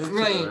disadvantage.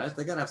 Right?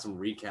 They gotta have some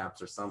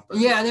recaps or something.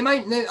 Yeah, they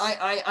might.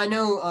 I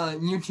know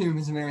YouTube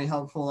is very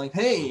helpful. Like,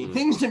 hey,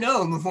 things to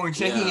know before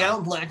checking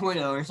out Black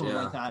Widow or something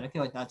like that. I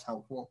feel like that's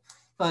helpful.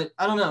 But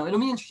I don't know.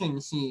 It'll be interesting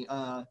to see.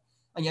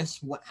 I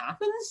guess what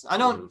happens. I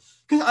don't,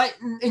 because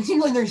it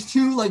seems like there's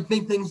two like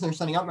big things they're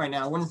setting up right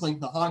now. One is like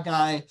the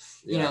Hawkeye.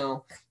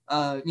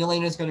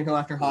 Yelena's gonna go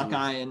after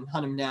Hawkeye and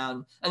hunt him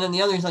down, and then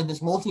the other is like this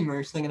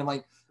multiverse thing. And I'm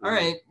like, all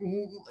right,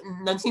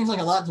 that seems like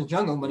a lot to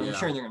juggle, but I'm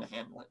sure they're gonna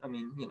handle it. I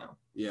mean,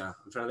 Yeah,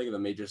 I'm trying to think of the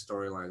major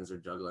storylines they're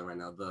juggling right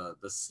now.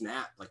 The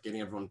snap, like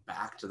getting everyone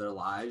back to their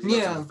lives.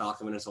 The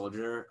Falcon Winter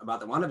Soldier, about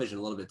the WandaVision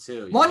a little bit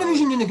too.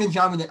 WandaVision did a good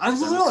job with it. I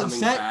was a little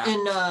upset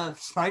in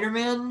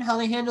Spider-Man how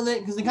they handled it,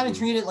 because they kind of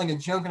treated it like a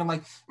joke, and I'm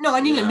like, no,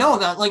 I need to know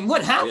about like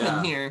what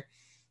happened here.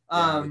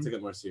 They took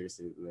it more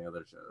seriously than the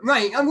other shows.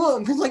 Right. Well,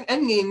 because like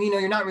Endgame,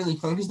 you're not really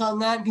focused on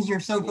that because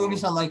you're so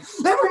focused on like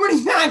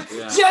everybody's back,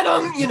 get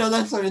them,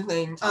 that sort of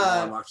thing.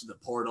 I watched The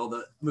Portal,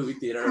 the movie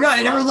theater.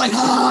 Right. Everyone's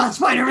like,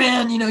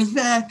 Spider-Man, he's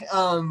back.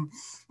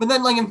 But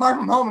then like in Far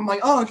From Home, I'm like,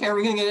 oh, okay, are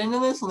we gonna get into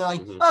this? And they're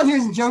like, oh,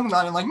 here's a joke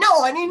about it. I'm like,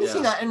 no, I need to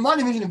see that. And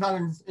WandaVision and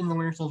Falcon in the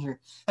Winter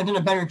Soldier have done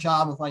a better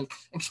job of like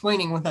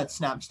explaining what that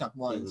snap stuff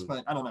was.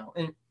 But I don't know.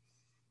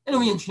 It'll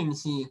be interesting to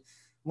see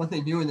what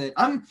they do with it.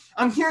 I'm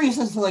curious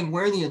as to like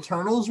where the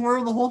Eternals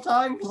were the whole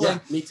time.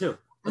 Me too.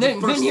 The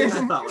first thing I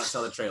thought when I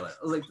saw the trailer,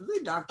 I was like, did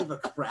they not give a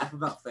crap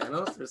about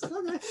Thanos? They're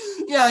like, okay.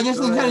 Yeah, I guess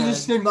they kind of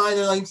just stood by.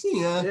 They're like,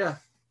 see ya. Yeah.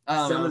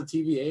 Some of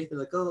the TVA, they're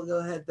like, go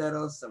ahead,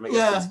 Thanos. I mean, I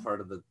guess that's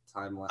part of the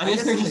timeline. I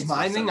guess they're just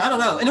vibing. I don't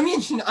know. And I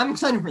mean, I'm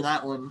excited for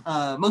that one.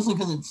 Mostly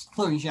because it's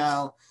Chloe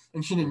Zhao.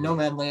 And she did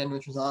Nomadland,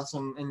 which was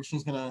awesome, and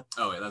she's gonna.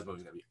 Oh yeah, that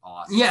movie's gonna be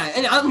awesome. Yeah,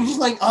 and I'm just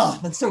like, oh,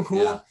 that's so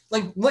cool. Yeah.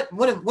 Like, what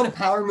a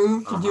power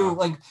move to do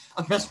like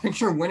a Best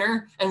Picture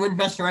winner and win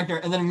Best Director,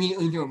 and then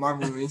immediately do a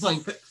Marvel movie. It's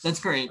like that's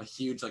great. A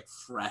huge like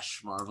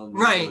fresh Marvel movie.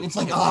 Right. It's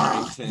like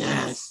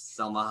yes.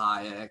 Selma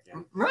Hayek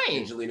and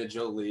Angelina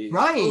Jolie.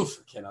 Right.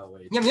 Oof, cannot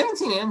wait. Yeah, we haven't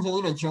seen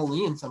Angelina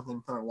Jolie in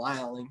something for a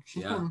while. Like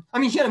she's been. I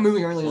mean, she had a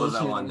movie earlier. What was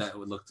that one that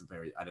looked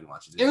very? I didn't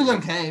watch it. It was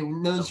okay.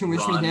 Those Who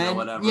Wish Me Dead.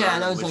 Yeah,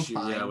 that was like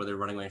fine. Yeah, where they're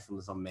running away from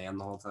some man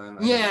the whole time.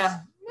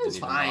 Yeah, it's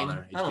fine.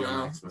 I don't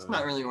know. It's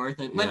not really worth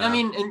it. But I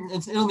mean,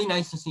 it'll be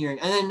nice to see her. And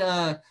then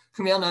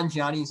Kumail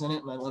Nanjiani's in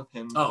it, and I love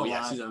him. Oh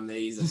yeah, she's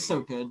amazing. He's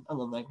so good. I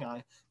love that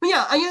guy. But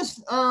yeah, I guess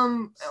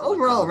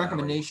overall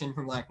recommendation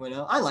for Black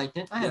Widow. I liked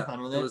it. I had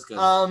fun with it. It was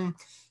good.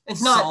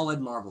 It's not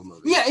solid Marvel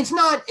movie. Yeah, it's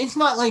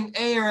not like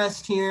A or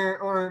S tier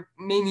or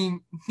maybe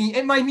B.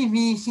 It might be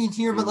B, C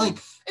tier, but like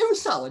it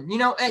was solid. You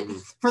know,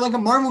 for like a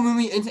Marvel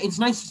movie, it's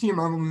nice to see a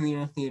Marvel movie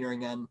in a theater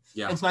again.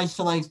 Yeah, it's nice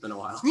to like. It's been a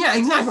while. Yeah,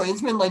 exactly.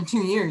 It's been like 2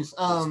 years.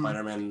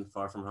 Spider-Man: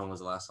 Far From Home was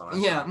the last one.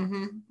 Yeah.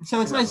 So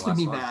it's nice to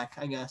be back,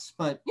 I guess.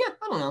 But yeah,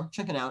 I don't know.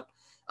 Check it out.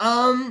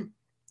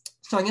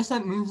 So I guess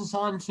that moves us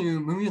on to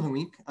movie of the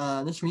week.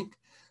 This week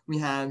we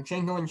have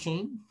Django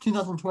Unchained,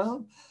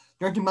 2012.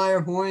 Directed by our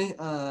boy,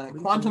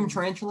 Quantum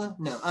Tarantula.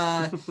 No,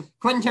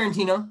 Quentin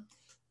Tarantino.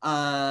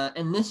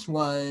 And this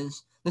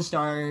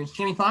stars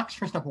Jamie Foxx,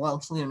 Christopher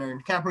Waltz, Leonardo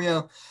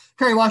DiCaprio,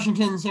 Kerry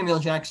Washington, Samuel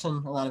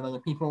Jackson, a lot of other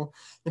people.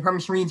 The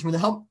premise reads, with the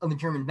help of a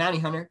German bounty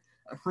hunter,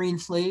 a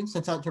freed slave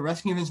sets out to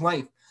rescue his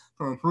wife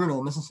from a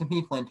brutal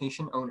Mississippi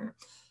plantation owner.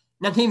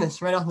 Now,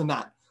 Tavis, right off the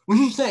bat, would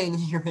you say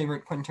this is your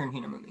favorite Quentin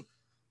Tarantino movie?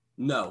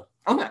 No.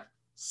 Okay.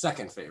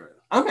 Second favorite.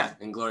 Okay.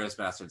 Inglourious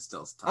Basterds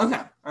still top.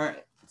 Okay. All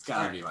right. It's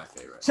gotta be my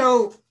favorite.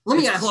 So let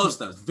me ask. It's close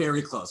though. It's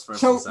very close. First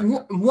so and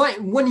second.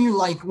 What do you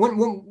like?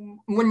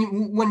 When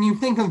you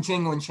think of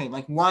Django Unchained,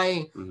 like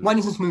why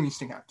does this movie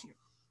stick out to you?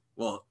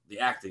 Well, the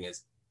acting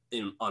is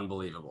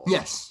unbelievable.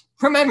 Yes,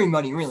 from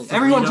everybody really.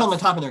 Everyone's on the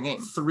top of their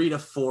game. 3 to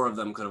 4 of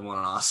them could have won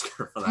an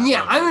Oscar for that. Yeah,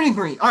 movie. I would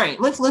agree. All right,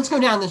 let's go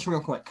down this real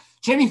quick.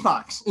 Jamie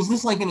Foxx, is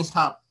this like in his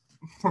top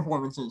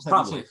performances?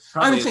 Probably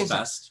I would say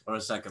best or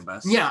second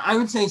best. Yeah, I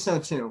would say so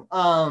too.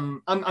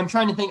 I'm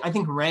trying to think. I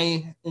think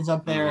Ray is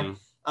up there.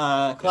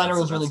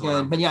 Collateral is really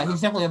good, but yeah, he's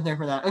definitely up there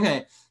for that.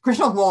 Okay,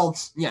 Christoph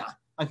Waltz, yeah,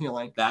 I feel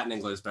like that and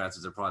Inglourious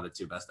Basterds are probably the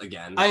 2 best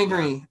again. I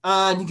agree.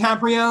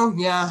 DiCaprio,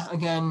 yeah,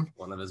 again,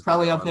 one of his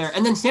probably up there,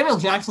 and then Samuel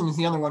Jackson is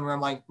the other one where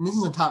I'm like, this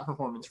is a top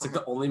performance. It's like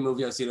the only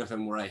movie I've seen of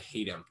him where I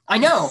hate him. I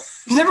know,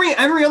 because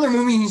every other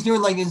movie he's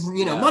doing like is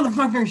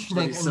motherfuckers.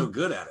 But he's so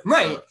good at it,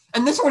 right? So.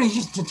 And this one he's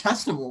just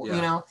detestable.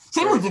 You know,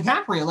 same with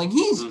DiCaprio, like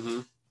he's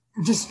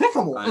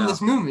despicable in this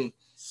movie.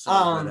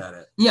 So good at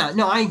it. Yeah,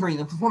 no, I agree.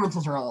 The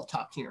performances are all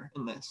top tier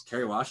in this.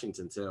 Kerry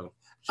Washington too.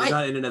 She's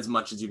not in it as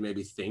much as you'd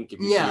maybe think if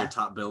you see your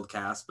top build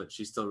cast, but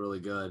she's still really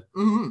good.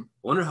 I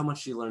wonder how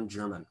much she learned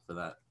German for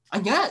that. I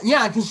guess,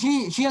 yeah, because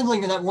she has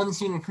like that one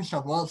scene with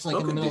Christoph Waltz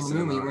like in the middle of the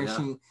movie where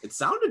she. It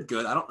sounded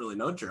good. I don't really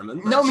know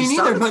German. No, me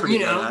neither. But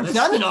it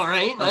sounded all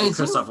right.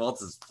 Christoph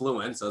Waltz is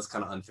fluent, so it's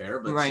kind of unfair.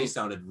 But she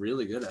sounded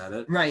really good at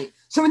it. Right.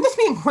 So with this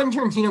being a Quentin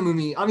Tarantino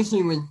movie,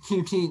 obviously with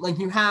QT, like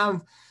you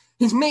have.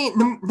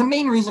 The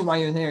main reason why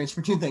you're there is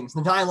for 2 things: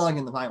 the dialogue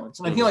and the violence.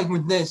 And I feel like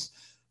with this,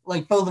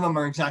 like both of them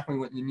are exactly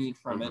what you need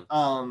from it.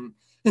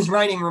 His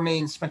writing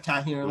remains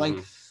spectacular. Like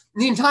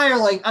the entire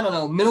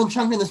middle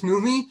chunk of this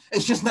movie,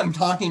 it's just them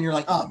talking. You're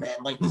like, oh man,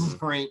 like this is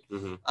great.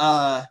 And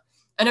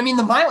I mean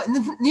the violence.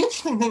 The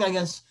interesting thing, I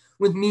guess,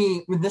 with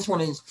this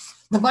one is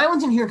the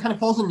violence in here kind of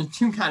falls into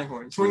 2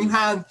 categories where you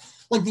have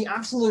like the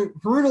absolute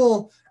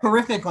brutal,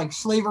 horrific, like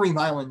slavery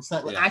violence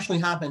that actually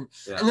happened.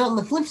 Yeah. And then on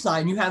the flip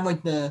side, you have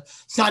like the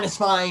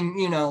satisfying,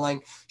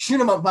 like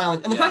shoot 'em up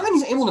violence. And the fact that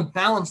he's able to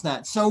balance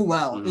that so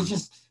well is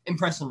just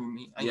impressive to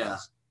me, I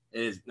guess.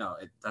 It is. No,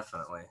 it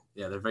definitely.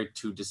 Yeah, they're very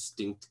 2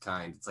 distinct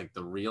kinds. It's like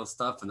the real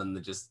stuff, and then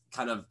the just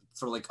kind of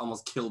sort of like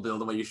almost Kill Bill,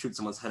 the way you shoot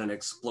someone's head and it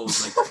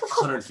explodes like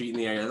 100 feet in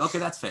the air. Like, okay,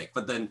 that's fake.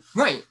 But then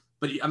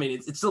But I mean,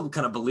 it's still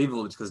kind of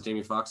believable because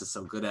Jamie Foxx is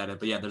so good at it.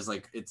 But yeah, there's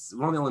like, it's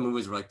one of the only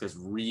movies where like there's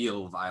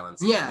real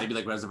violence. Yeah. Maybe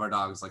like Reservoir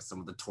Dogs, like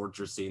some of the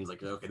torture scenes,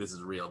 like, okay, this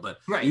is real. But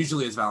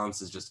usually his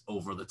violence is just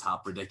over the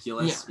top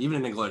ridiculous. Yeah.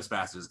 Even in Inglourious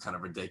Basterds is kind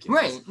of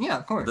ridiculous. Right. Yeah,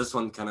 of course. This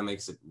one kind of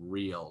makes it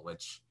real,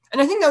 which. And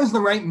I think that was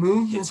the right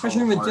move,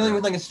 especially with dealing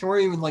with like a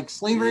story with like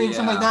slavery and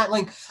stuff like that.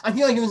 Like, I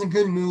feel like it was a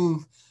good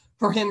move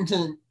for him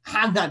to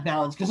have that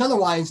balance because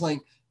otherwise,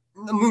 like,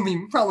 the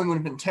movie probably would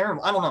have been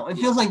terrible. I don't know. It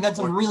feels like that's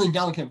a really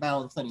delicate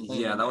balance that he played.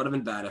 Yeah, that would have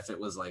been bad if it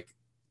was like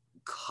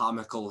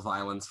comical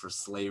violence for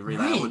slavery.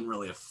 That wouldn't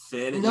really have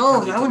fit.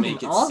 No, that would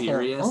make it awful.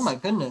 Serious. Oh my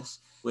goodness.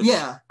 Which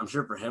I'm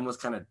sure for him was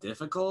kind of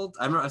difficult.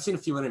 I've seen a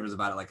few interviews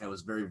about it. Like, it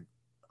was very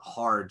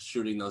hard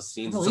shooting those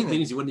scenes. Some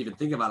things you wouldn't even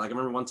think about. Like, I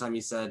remember one time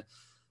he said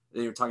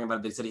they were talking about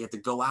it. They said he had to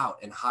go out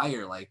and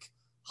hire like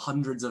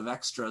hundreds of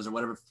extras or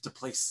whatever to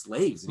play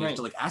slaves, and you have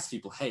to like ask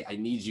people, "Hey, I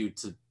need you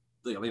to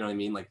you know what I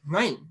mean? Like,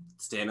 right.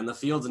 Stand in the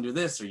fields and do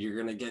this, or you're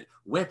gonna get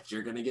whipped,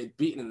 you're gonna get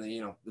beaten, and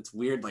you know, it's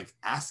weird like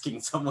asking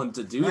someone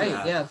to do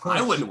that. Yeah, of course.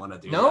 I wouldn't want to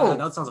do that.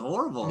 That sounds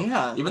horrible.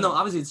 Yeah. Even though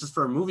obviously it's just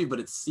for a movie, but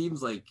it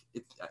seems like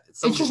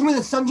it's just with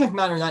a subject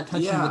matter that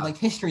touches with like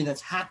history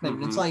that's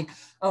happened. It's like,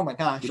 oh my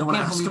gosh. You don't want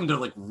to ask them to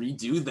like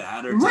redo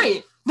that or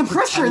the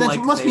pressure that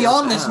like must be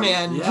on this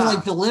man to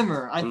like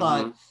deliver. I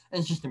thought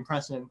it's just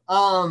impressive.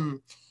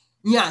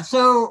 Yeah,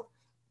 so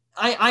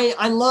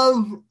I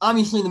love,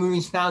 obviously the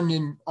movie's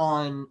founded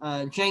on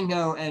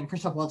Django and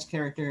Christoph Waltz's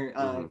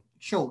character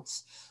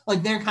Schultz,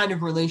 like their kind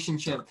of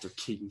relationship. Dr.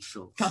 King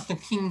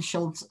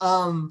Schultz.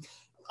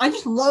 I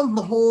just love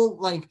the whole,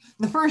 like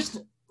the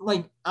first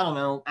like, I don't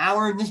know,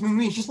 hour of this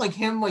movie is just like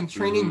him like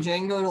training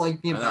Django to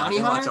like be a bounty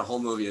hunter. I watch a whole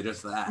movie of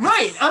just that.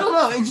 Right. I don't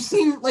know. It just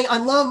seems like I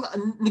love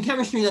the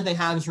chemistry that they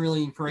have is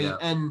really great. Yeah.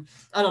 And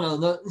I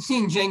don't know,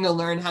 seeing Django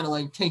learn how to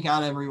like take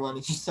out everyone,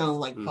 it's just so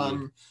like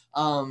fun.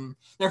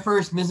 Their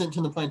first visit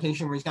to the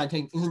plantation where he's got to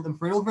take, isn't the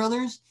Brittle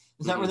Brothers?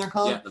 Is that what they're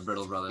called? Yeah, the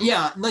Brittle Brothers.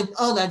 Yeah, like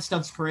all that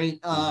stuff's great.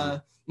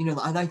 You know,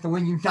 I like the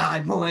way you die,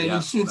 boy. Yeah,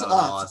 he shoots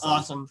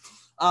awesome.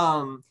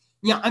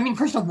 Yeah, I mean,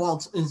 Christoph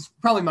Waltz is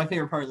probably my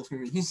favorite part of this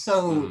movie. He's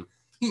so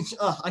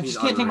I just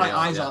can't take my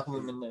eyes off of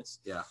him in this.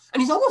 Yeah,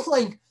 and he's almost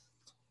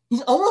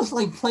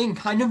like playing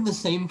kind of the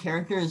same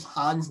character as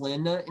Hans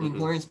Landa in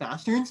Inglourious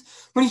Bastards,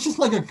 but he's just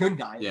like a good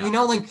guy. Yeah. You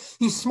know, like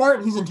he's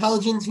smart, he's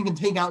intelligent, he can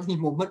take out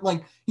people, but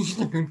like he's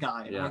just a good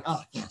guy. Yeah. Like,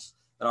 oh yes.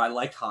 No, I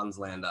like Hans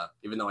Landa,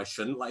 even though I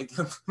shouldn't like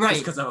him. Right.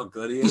 Just because of how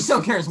good he is. He's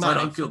so charismatic. So I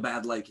don't feel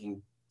bad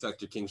liking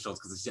Dr. King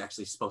Schultz because he's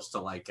actually supposed to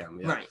like him.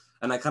 Yeah. Right.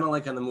 And I kind of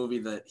like in the movie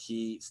that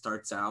he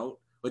starts out,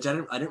 which I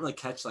didn't really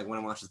catch like when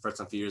I watched it the first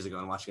time a few years ago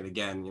and watching it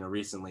again, you know,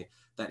 recently,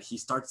 that he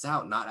starts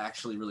out not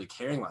actually really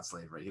caring about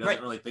slavery. He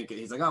doesn't really think it.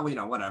 He's like, oh, well, you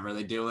know, whatever,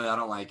 they do it. I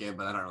don't like it,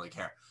 but I don't really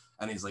care.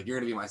 And he's like, you're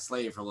going to be my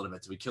slave for a little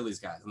bit till we kill these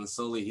guys. And then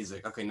slowly he's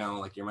like, okay, no,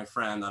 like, you're my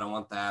friend. I don't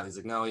want that. He's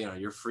like, no, you know,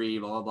 you're free,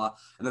 blah, blah, blah.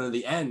 And then at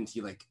the end,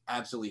 he like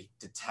absolutely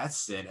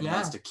detests it and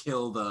wants to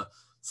kill the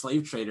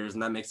slave traders.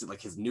 And that makes it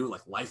like his new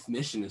like life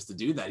mission is to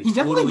do that. He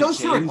definitely goes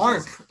through an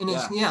arc.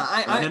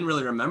 I didn't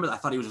really remember that. I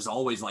thought he was just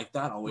always like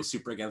that, always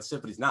super against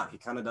it, but he's not. He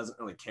kind of doesn't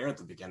really care at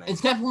the beginning.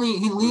 It's definitely,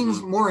 he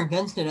leans more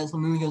against it as the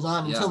movie goes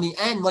on until the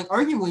end. Like,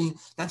 arguably,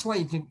 that's why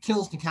he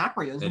kills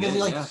DiCaprio.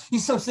 Because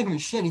he's so sick of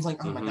his shit. He's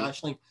like, oh my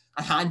gosh, like,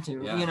 I had to,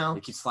 you know.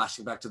 He keeps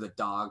flashing back to the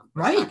dog.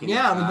 Right,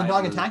 yeah, with the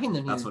dog attacking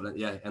them. That's what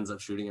ends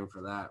up shooting him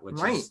for that,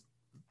 which is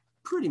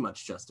pretty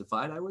much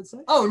justified, I would say.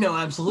 Oh, no,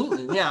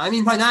 absolutely. Yeah, I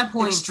mean, by that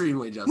point...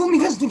 Extremely justified. Well,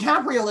 because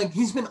DiCaprio, like,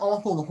 he's been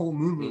awful the whole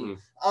movie.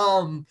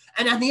 And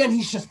at the end,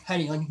 he's just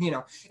petty. Like, you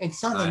know, it's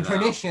Southern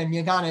tradition,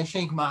 you gotta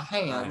shake my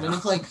hand. And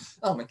it's like,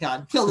 oh my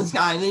God, kill this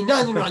guy. And he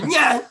does, and you're like,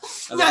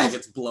 yes! And then he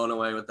gets blown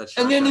away with that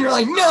shot. And then you're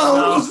like,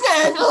 no, he's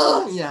dead!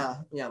 Oh!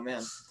 Yeah,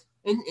 man.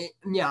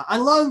 I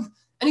love...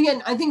 And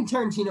again, I think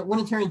one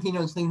of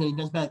Tarantino's things that he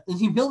does best is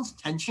he builds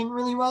tension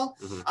really well.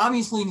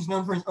 Obviously, he's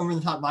known for his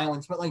over-the-top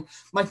violence, but like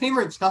my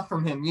favorite stuff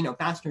from him, you know,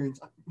 Bastards,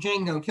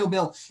 Django, Kill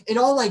Bill, it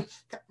all like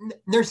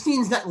there's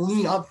scenes that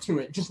lead up to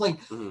it, just like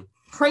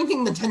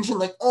cranking the tension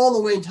like all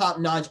the way top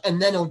notch,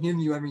 and then it'll give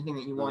you everything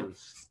that you want.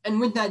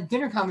 And with that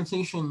dinner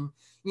conversation,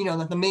 you know,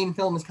 that the main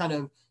film is kind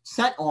of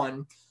set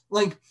on,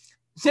 like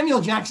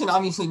Samuel Jackson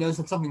obviously knows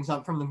that something's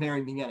up from the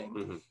very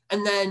beginning.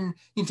 And then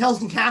he tells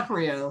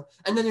DiCaprio,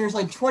 and then there's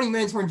like 20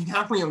 minutes where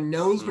DiCaprio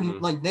knows, but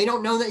like they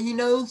don't know that he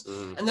knows.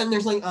 And then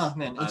there's like, oh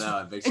man,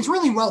 it's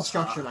really well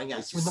structured, I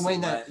guess, with the way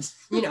that,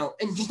 you know,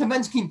 and just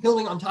events keep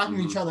building on top of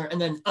each other, and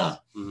then,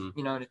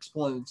 you know, it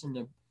explodes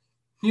into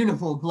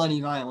beautiful, bloody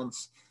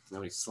violence.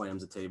 Now he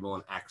slams the table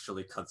and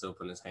actually cuts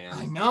open his hand.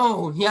 I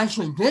know, he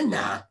actually did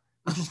that.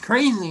 Which is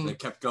crazy. They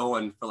kept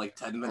going for like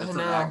 10 minutes of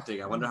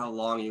acting. I wonder how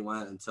long he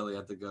went until he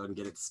had to go and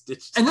get it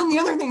stitched. And then the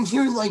other thing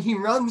too is like he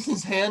rubs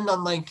his hand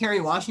on like Kerry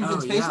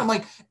Washington's face. I'm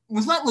like,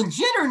 was that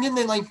legit or did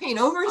they like paint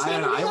over his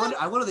hand?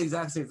 I wonder the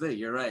exact same thing.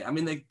 You're right. I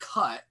mean, they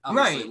cut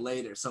obviously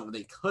later, so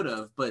they could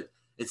have, but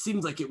it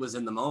seems like it was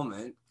in the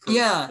moment.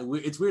 Yeah.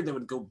 It's weird they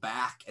would go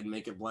back and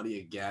make it bloody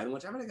again,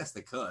 which I mean, I guess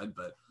they could,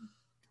 but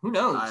who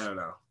knows? I don't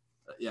know.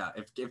 Yeah,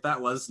 if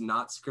that was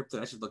not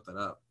scripted, I should look that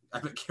up. I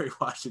bet Kerry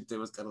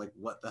Washington was kind of like,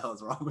 what the hell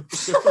is wrong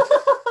with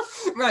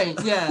you? Right,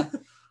 yeah.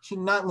 Should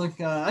not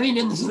look, I mean,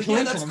 in the situation.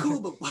 Yeah, that's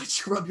cool, but why'd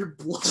you rub your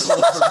blood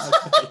all over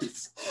my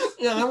face?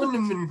 Yeah, that wouldn't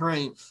have been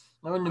great.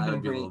 I'd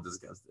be a little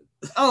disgusted.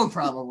 Oh,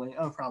 probably.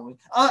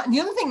 The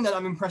other thing that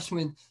I'm impressed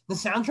with, the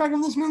soundtrack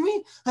of this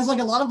movie has like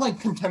a lot of like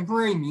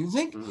contemporary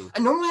music.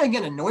 And normally I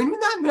get annoyed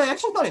with that, but I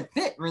actually thought it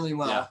fit really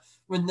well.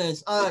 With this,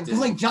 because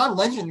like John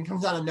Legend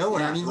comes out of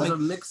nowhere. And he's like a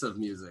mix of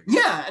music.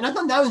 Yeah, and I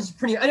thought that was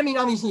pretty. I mean,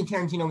 obviously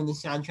Tarantino with the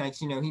soundtracks,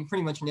 you know, he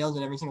pretty much nails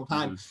it every single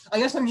time. I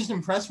guess I'm just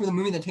impressed with a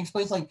movie that takes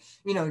place like,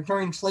 you know,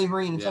 during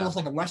slavery, and it's almost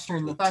like a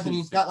western. The fact that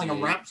he's got like a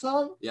rap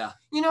song. Yeah.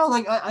 You know,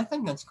 like I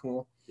think that's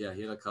cool. Yeah,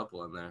 he had a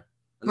couple in there.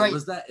 And right.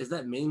 Is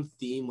that main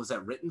theme, was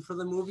that written for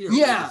the movie or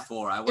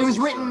before? It was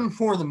written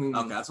for the movie.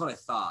 Okay, that's what I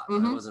thought.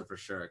 I wasn't for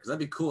sure. Because that'd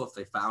be cool if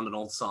they found an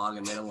old song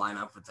and made it line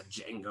up with the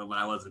Django, but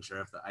I wasn't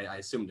sure if I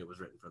assumed it was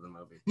written for the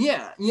movie.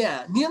 Yeah.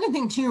 The other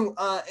thing too,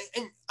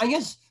 and I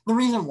guess the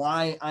reason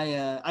why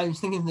I was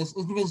thinking of this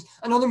is because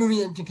another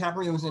movie that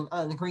DiCaprio was in,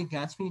 The Great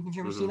Gatsby. Did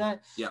you ever see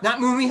that? Yeah. That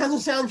movie has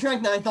a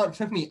soundtrack that I thought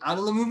took me out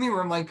of the movie,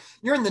 where I'm like,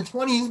 you're in the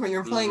 20s, but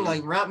you're playing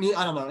like rap music.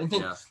 I don't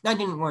know. That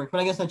didn't work,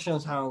 but I guess that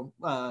shows how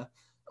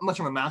much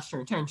of a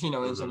master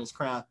Tarantino is in his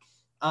craft.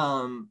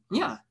 I'm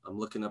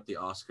looking up the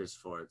Oscars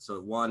for it. So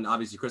one,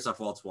 obviously Christoph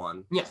Waltz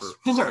won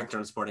for actor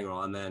and supporting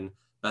role, and then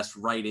Best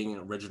Writing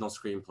and Original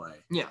Screenplay.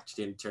 Yeah.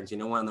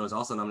 Tarantino won. That was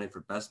also nominated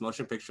for Best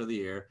Motion Picture of the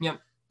Year. Yep.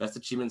 Best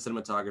Achievement in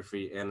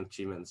Cinematography and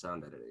Achievement in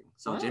Sound Editing.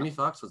 So Jamie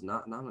Foxx was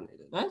not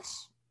nominated.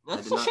 That's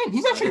a shame.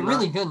 He's actually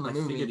really good in the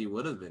movie. I figured he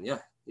would have been. Yeah,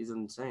 he's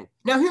insane.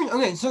 Now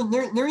so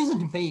there is a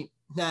debate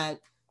that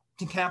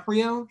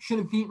DiCaprio should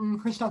have beaten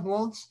Christoph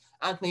Waltz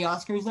at the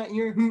Oscars that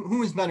year. Who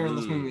was better in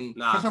this movie?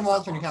 Christoph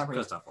Waltz or DiCaprio?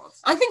 Christoph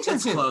Waltz. I think so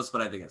it's too. Close,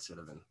 but I think it should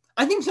have been.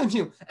 I think so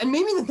too. And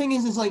maybe the thing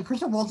is like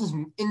Christoph Waltz is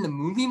in the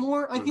movie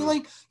more, I feel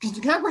like, because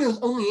DiCaprio is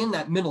only in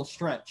that middle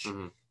stretch.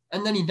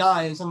 And then he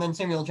dies, and then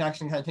Samuel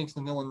Jackson kind of takes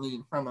the villain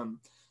lead from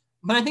him.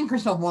 But I think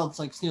Christoph Waltz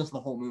like steals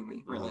the whole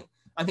movie, really.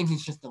 I think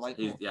he's just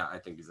delightful. I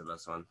think he's the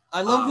best one.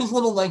 I love his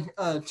little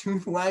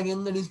tooth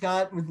wagon that he's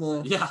got with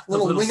the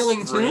little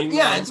wiggling tooth.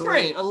 Yeah, it's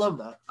great. I love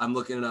that. I'm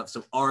looking it up.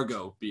 So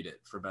Argo beat it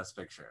for Best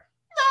Picture.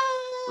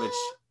 Which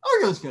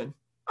Argo's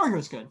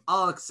good.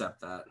 I'll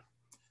accept that.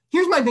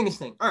 Here's my biggest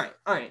thing. All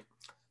right.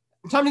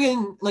 Time to get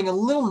in like a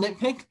little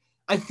nitpick.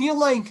 I feel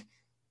like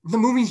the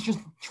movie's just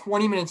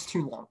 20 minutes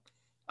too long.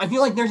 I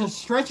feel like there's a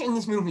stretch in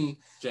this movie.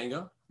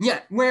 Django?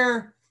 Yeah,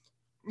 where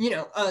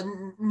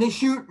they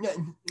shoot.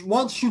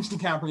 Waltz shoots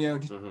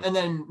DiCaprio, and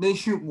then they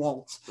shoot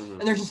Waltz,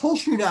 and there's this whole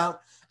shootout,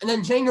 and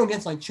then Django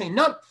gets like chained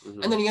up,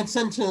 and then he gets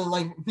sent to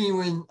like be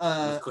with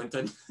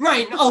Quentin.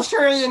 Right,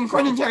 Australian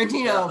Quentin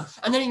Tarantino,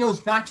 and then he goes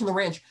back to the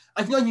ranch.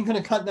 I feel like you could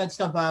have cut that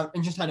stuff out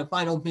and just had a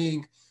final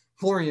big,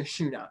 glorious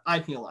shootout.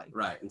 I feel like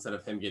instead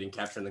of him getting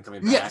captured and then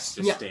coming back,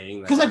 staying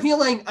there. Because I feel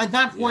like at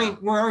that point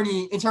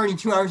it's already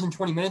 2 hours and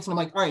 20 minutes, and I'm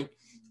like, all right.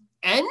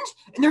 And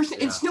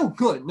it's still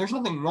good. There's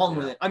nothing wrong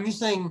with it. I'm just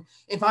saying,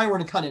 if I were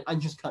to cut it, I'd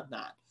just cut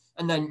that,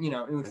 and then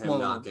it would flow.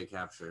 Not get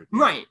captured.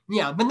 Right?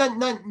 Yeah, but then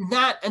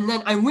that, and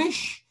then I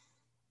wish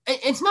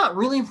it's not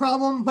really a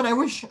problem, but I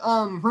wish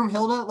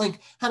Broomhilda like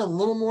had a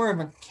little more of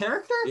a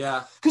character.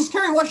 Yeah. Because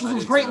Kerry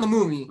Washington's great in the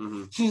movie.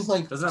 She's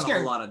like doesn't have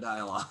scared. a lot of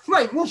dialogue.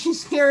 Right. Well,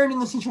 she's scared in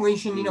the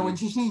situation. When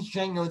she sees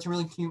Django, it's a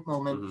really cute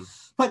moment.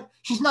 But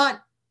she's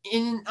not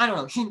in. I don't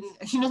know.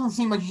 She doesn't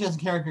seem like she has a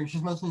character.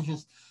 She's mostly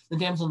just the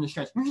damsel in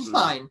distress, which is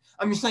fine.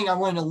 I'm just saying I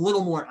wanted a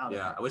little more out of it.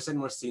 Yeah, I wish I had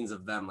more scenes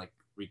of them like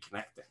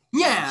reconnecting.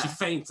 Yeah. She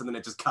faints and then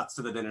it just cuts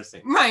to the dinner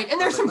scene. Right, and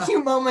there's some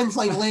cute moments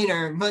like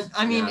later, but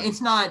I mean, it's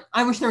not.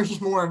 I wish there was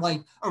just more of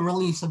like a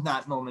release of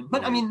that moment.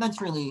 But I mean, that's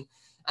really,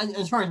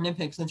 as far as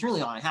nitpicks, that's really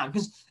all I have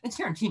because it's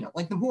Tarantino.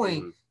 Like the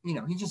boy,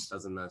 he just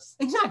doesn't miss.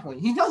 Exactly,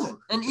 he doesn't.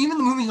 And even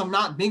the movies I'm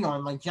not big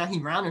on, like Jackie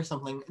Brown or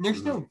something, they're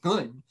still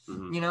good. I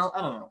don't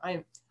know.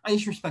 I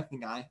just respect the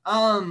guy.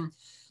 Now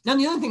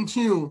the other thing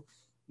too.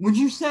 Would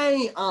you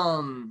say, what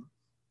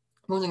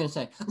was I going to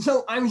say?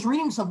 So I was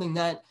reading something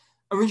that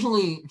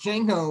originally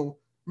Quentin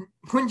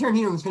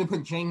Tarantino was going to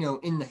put Django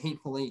in The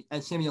Hateful Eight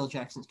as Samuel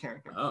Jackson's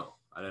character. Oh,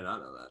 I did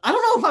not know that. I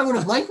don't know if I would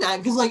have liked that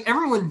because like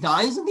everyone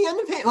dies at the end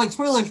of it. Like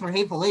spoilers for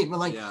Hateful Eight, but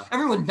like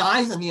everyone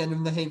dies at the end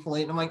of The Hateful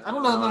Eight. And I'm like, I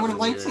don't know if I would have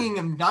liked seeing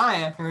him die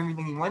after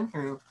everything he went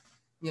through.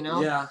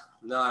 Yeah.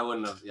 No, I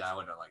wouldn't have. Yeah, I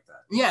wouldn't have liked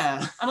that.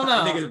 Yeah, I don't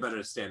know. I think it's better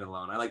to stand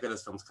alone. I like that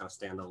his films kind of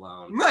stand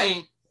alone.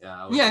 Right.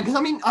 Yeah, because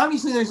I mean,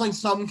 obviously there's like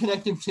some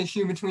connective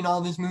tissue between all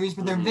of his movies,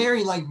 but they're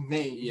very like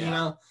vague.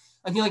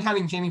 I feel like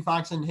having Jamie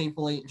Foxx in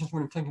Hateful Eight just would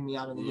have taken me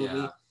out of the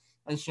movie.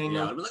 As Django.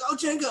 Yeah, I'd be like, oh,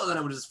 Django, then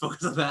I would just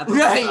focus on that.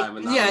 Right.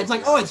 It's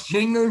like, oh, it's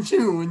Django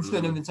 2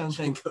 instead of its own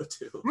thing. Django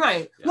 2.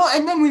 Right. Yeah. Well,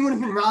 and then we would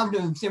have been robbed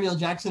of Samuel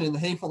Jackson in The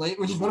Hateful Eight,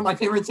 which is one of my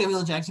favorite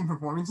Samuel Jackson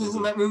performances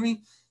in that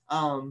movie.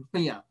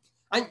 But yeah,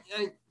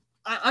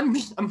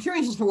 I'm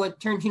curious as to what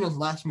Tarantino's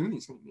last movie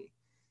is going to be.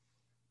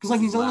 Because like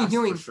he's only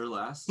doing for sure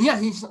last. Yeah,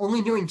 he's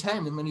only doing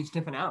 10 and then he's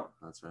dipping out.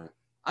 That's right.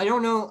 I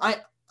don't know. I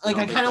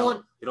kind of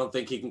want. You don't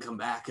think he can come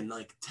back in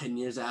like 10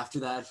 years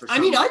after that? I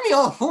mean, I'd be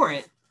all for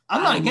it.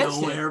 I'm not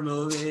against it.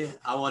 Movie.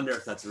 I wonder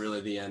if that's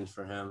really the end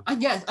for him. I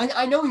guess.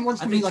 I know he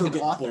wants to be like an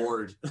author.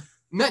 Bored.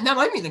 That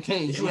might be the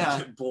case. He might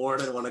get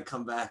bored and want to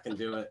come back and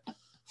do it.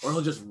 Or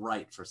he'll just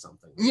write for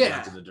something.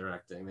 Yeah. Do the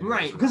directing. Maybe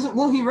right. Because,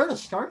 he wrote a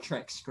Star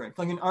Trek script,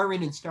 like an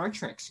R-rated Star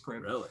Trek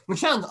script. Really? Which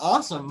sounds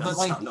awesome. That does but,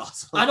 like, sound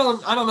awesome. I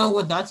don't know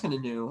what that's going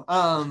to do.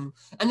 And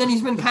then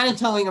he's been kind of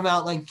telling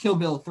about, like, Kill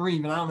Bill 3,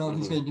 but I don't know if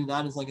he's going to do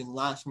that as, like, his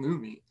last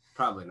movie.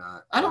 Probably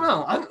not. I don't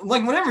know.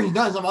 Like, whatever he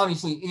does, I'm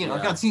obviously,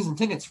 I've got season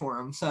tickets for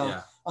him, so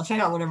I'll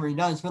check out whatever he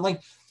does. But, like,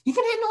 he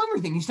can handle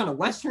everything. He's done a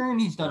Western,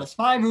 he's done a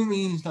spy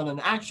movie, he's done an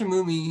action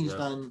movie, he's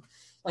done,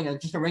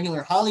 like, just a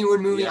regular Hollywood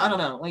movie. I don't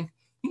know. Like,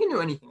 he can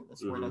do anything at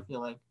this point, I feel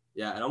like.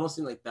 Yeah, it almost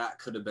seemed like that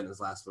could have been his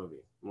last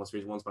movie. Most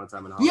recent Once Upon a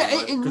Time in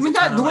Hollywood. Yeah, with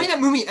that, the way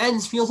that movie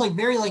ends feels like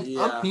very like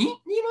upbeat,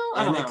 you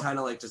know? I don't know. It kind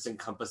of like just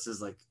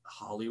encompasses like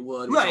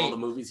Hollywood, with all the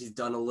movies he's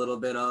done a little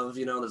bit of,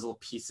 you know, there's little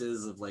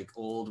pieces of like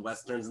old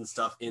Westerns and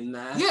stuff in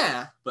that.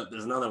 Yeah. But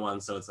there's another one,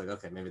 so it's like,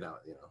 okay, maybe that one,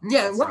 you know.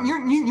 Yeah,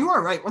 you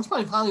are right. Once Upon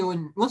a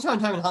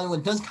Time in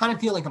Hollywood does kind of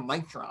feel like a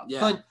mic drop.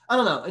 Yeah. But I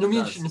don't know. It'll be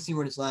interesting to see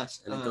where this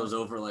lasts. And it goes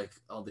over like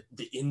all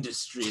the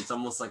industry. It's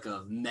almost like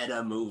a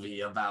meta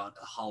movie about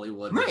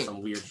Hollywood with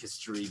some weird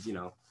history, you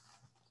know.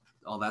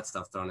 All that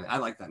stuff thrown in. I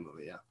like that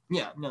movie, yeah.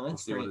 Yeah, no,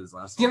 that's great. What his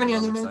last Do you have any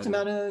other notes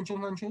about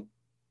Django Unchained?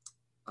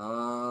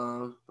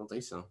 Don't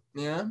think so.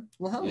 Yeah?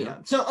 Well, hell yeah.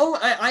 So,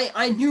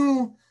 I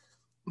do...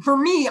 For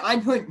me,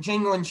 I'd put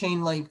Django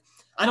Unchained, like...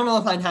 I don't know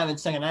if I'd have it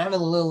second. I have it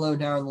a little low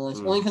down on the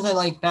list. Only because I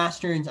like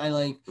Bastards. I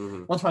like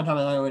Once Upon a Time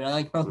in Hollywood. I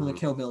like both of the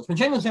Kill Bills. But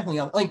Django's definitely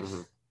up. Like,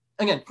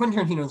 again, Quentin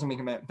Tarantino doesn't make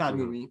a bad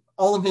movie.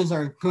 All of his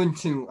are good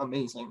to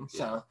amazing.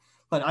 So,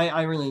 but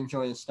I really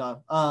enjoy his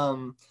stuff.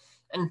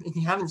 And if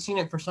you haven't seen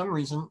it for some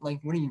reason,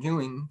 like, what are you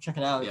doing? Check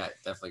it out. Yeah,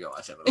 definitely go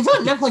watch it. It's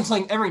on Netflix,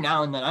 like, every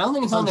now and then. I don't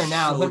think it's on there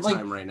now, but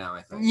like right now,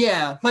 I think.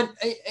 Yeah, but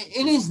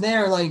it is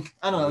there. Like,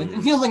 I don't know.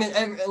 It feels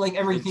like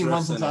every few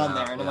months it's on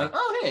there, and I'm like,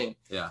 oh hey,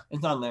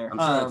 it's on there. I'm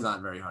sure it's not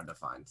very hard to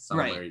find.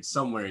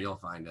 Somewhere you'll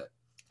find it.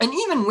 And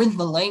even with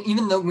the length,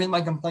 even though with my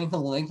complaint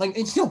of the length, like,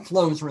 it still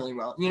flows really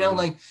well. You know,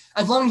 like,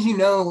 as long as you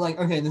know, like,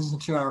 okay, this is a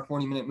 2-hour,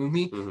 40-minute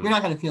movie, you're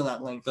not going to feel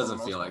that length. Doesn't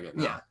feel like it,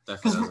 no. Yeah.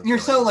 Because you're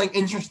so, like,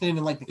 interested in,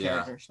 like, the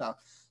character stuff.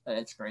 And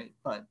it's great.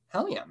 But,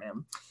 hell yeah,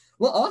 man.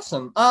 Well,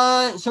 awesome.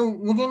 So,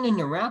 we're getting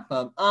into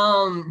wrap-up.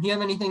 Do you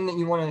have anything that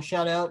you want to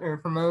shout out or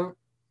promote?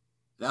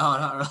 No,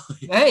 not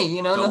really. Hey,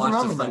 you know, nothing wrong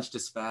watch with the French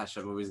Dispatch.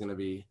 That movie's gonna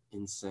be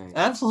insane.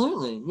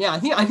 Absolutely, yeah. I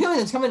feel like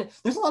it's coming.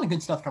 There's a lot of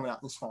good stuff coming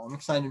out this fall. I'm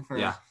excited for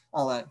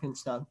all that good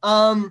stuff.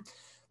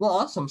 Well,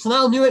 awesome. So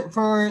that'll do it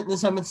for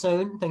this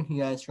episode. Thank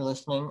you guys for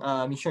listening.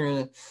 Be sure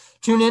to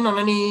tune in on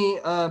any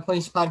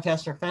place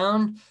podcasts are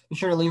found. Be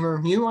sure to leave a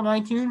review on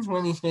iTunes. One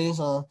of these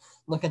days I'll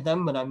look at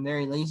them, but I'm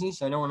very lazy,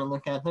 so I don't want to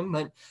look at them.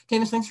 But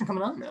Tavis, thanks for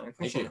coming on, man. I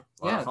appreciate it.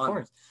 Yeah, of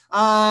course.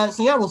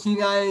 So yeah, we'll see you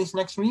guys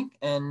next week.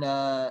 And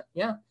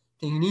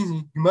take it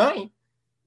easy. Goodbye.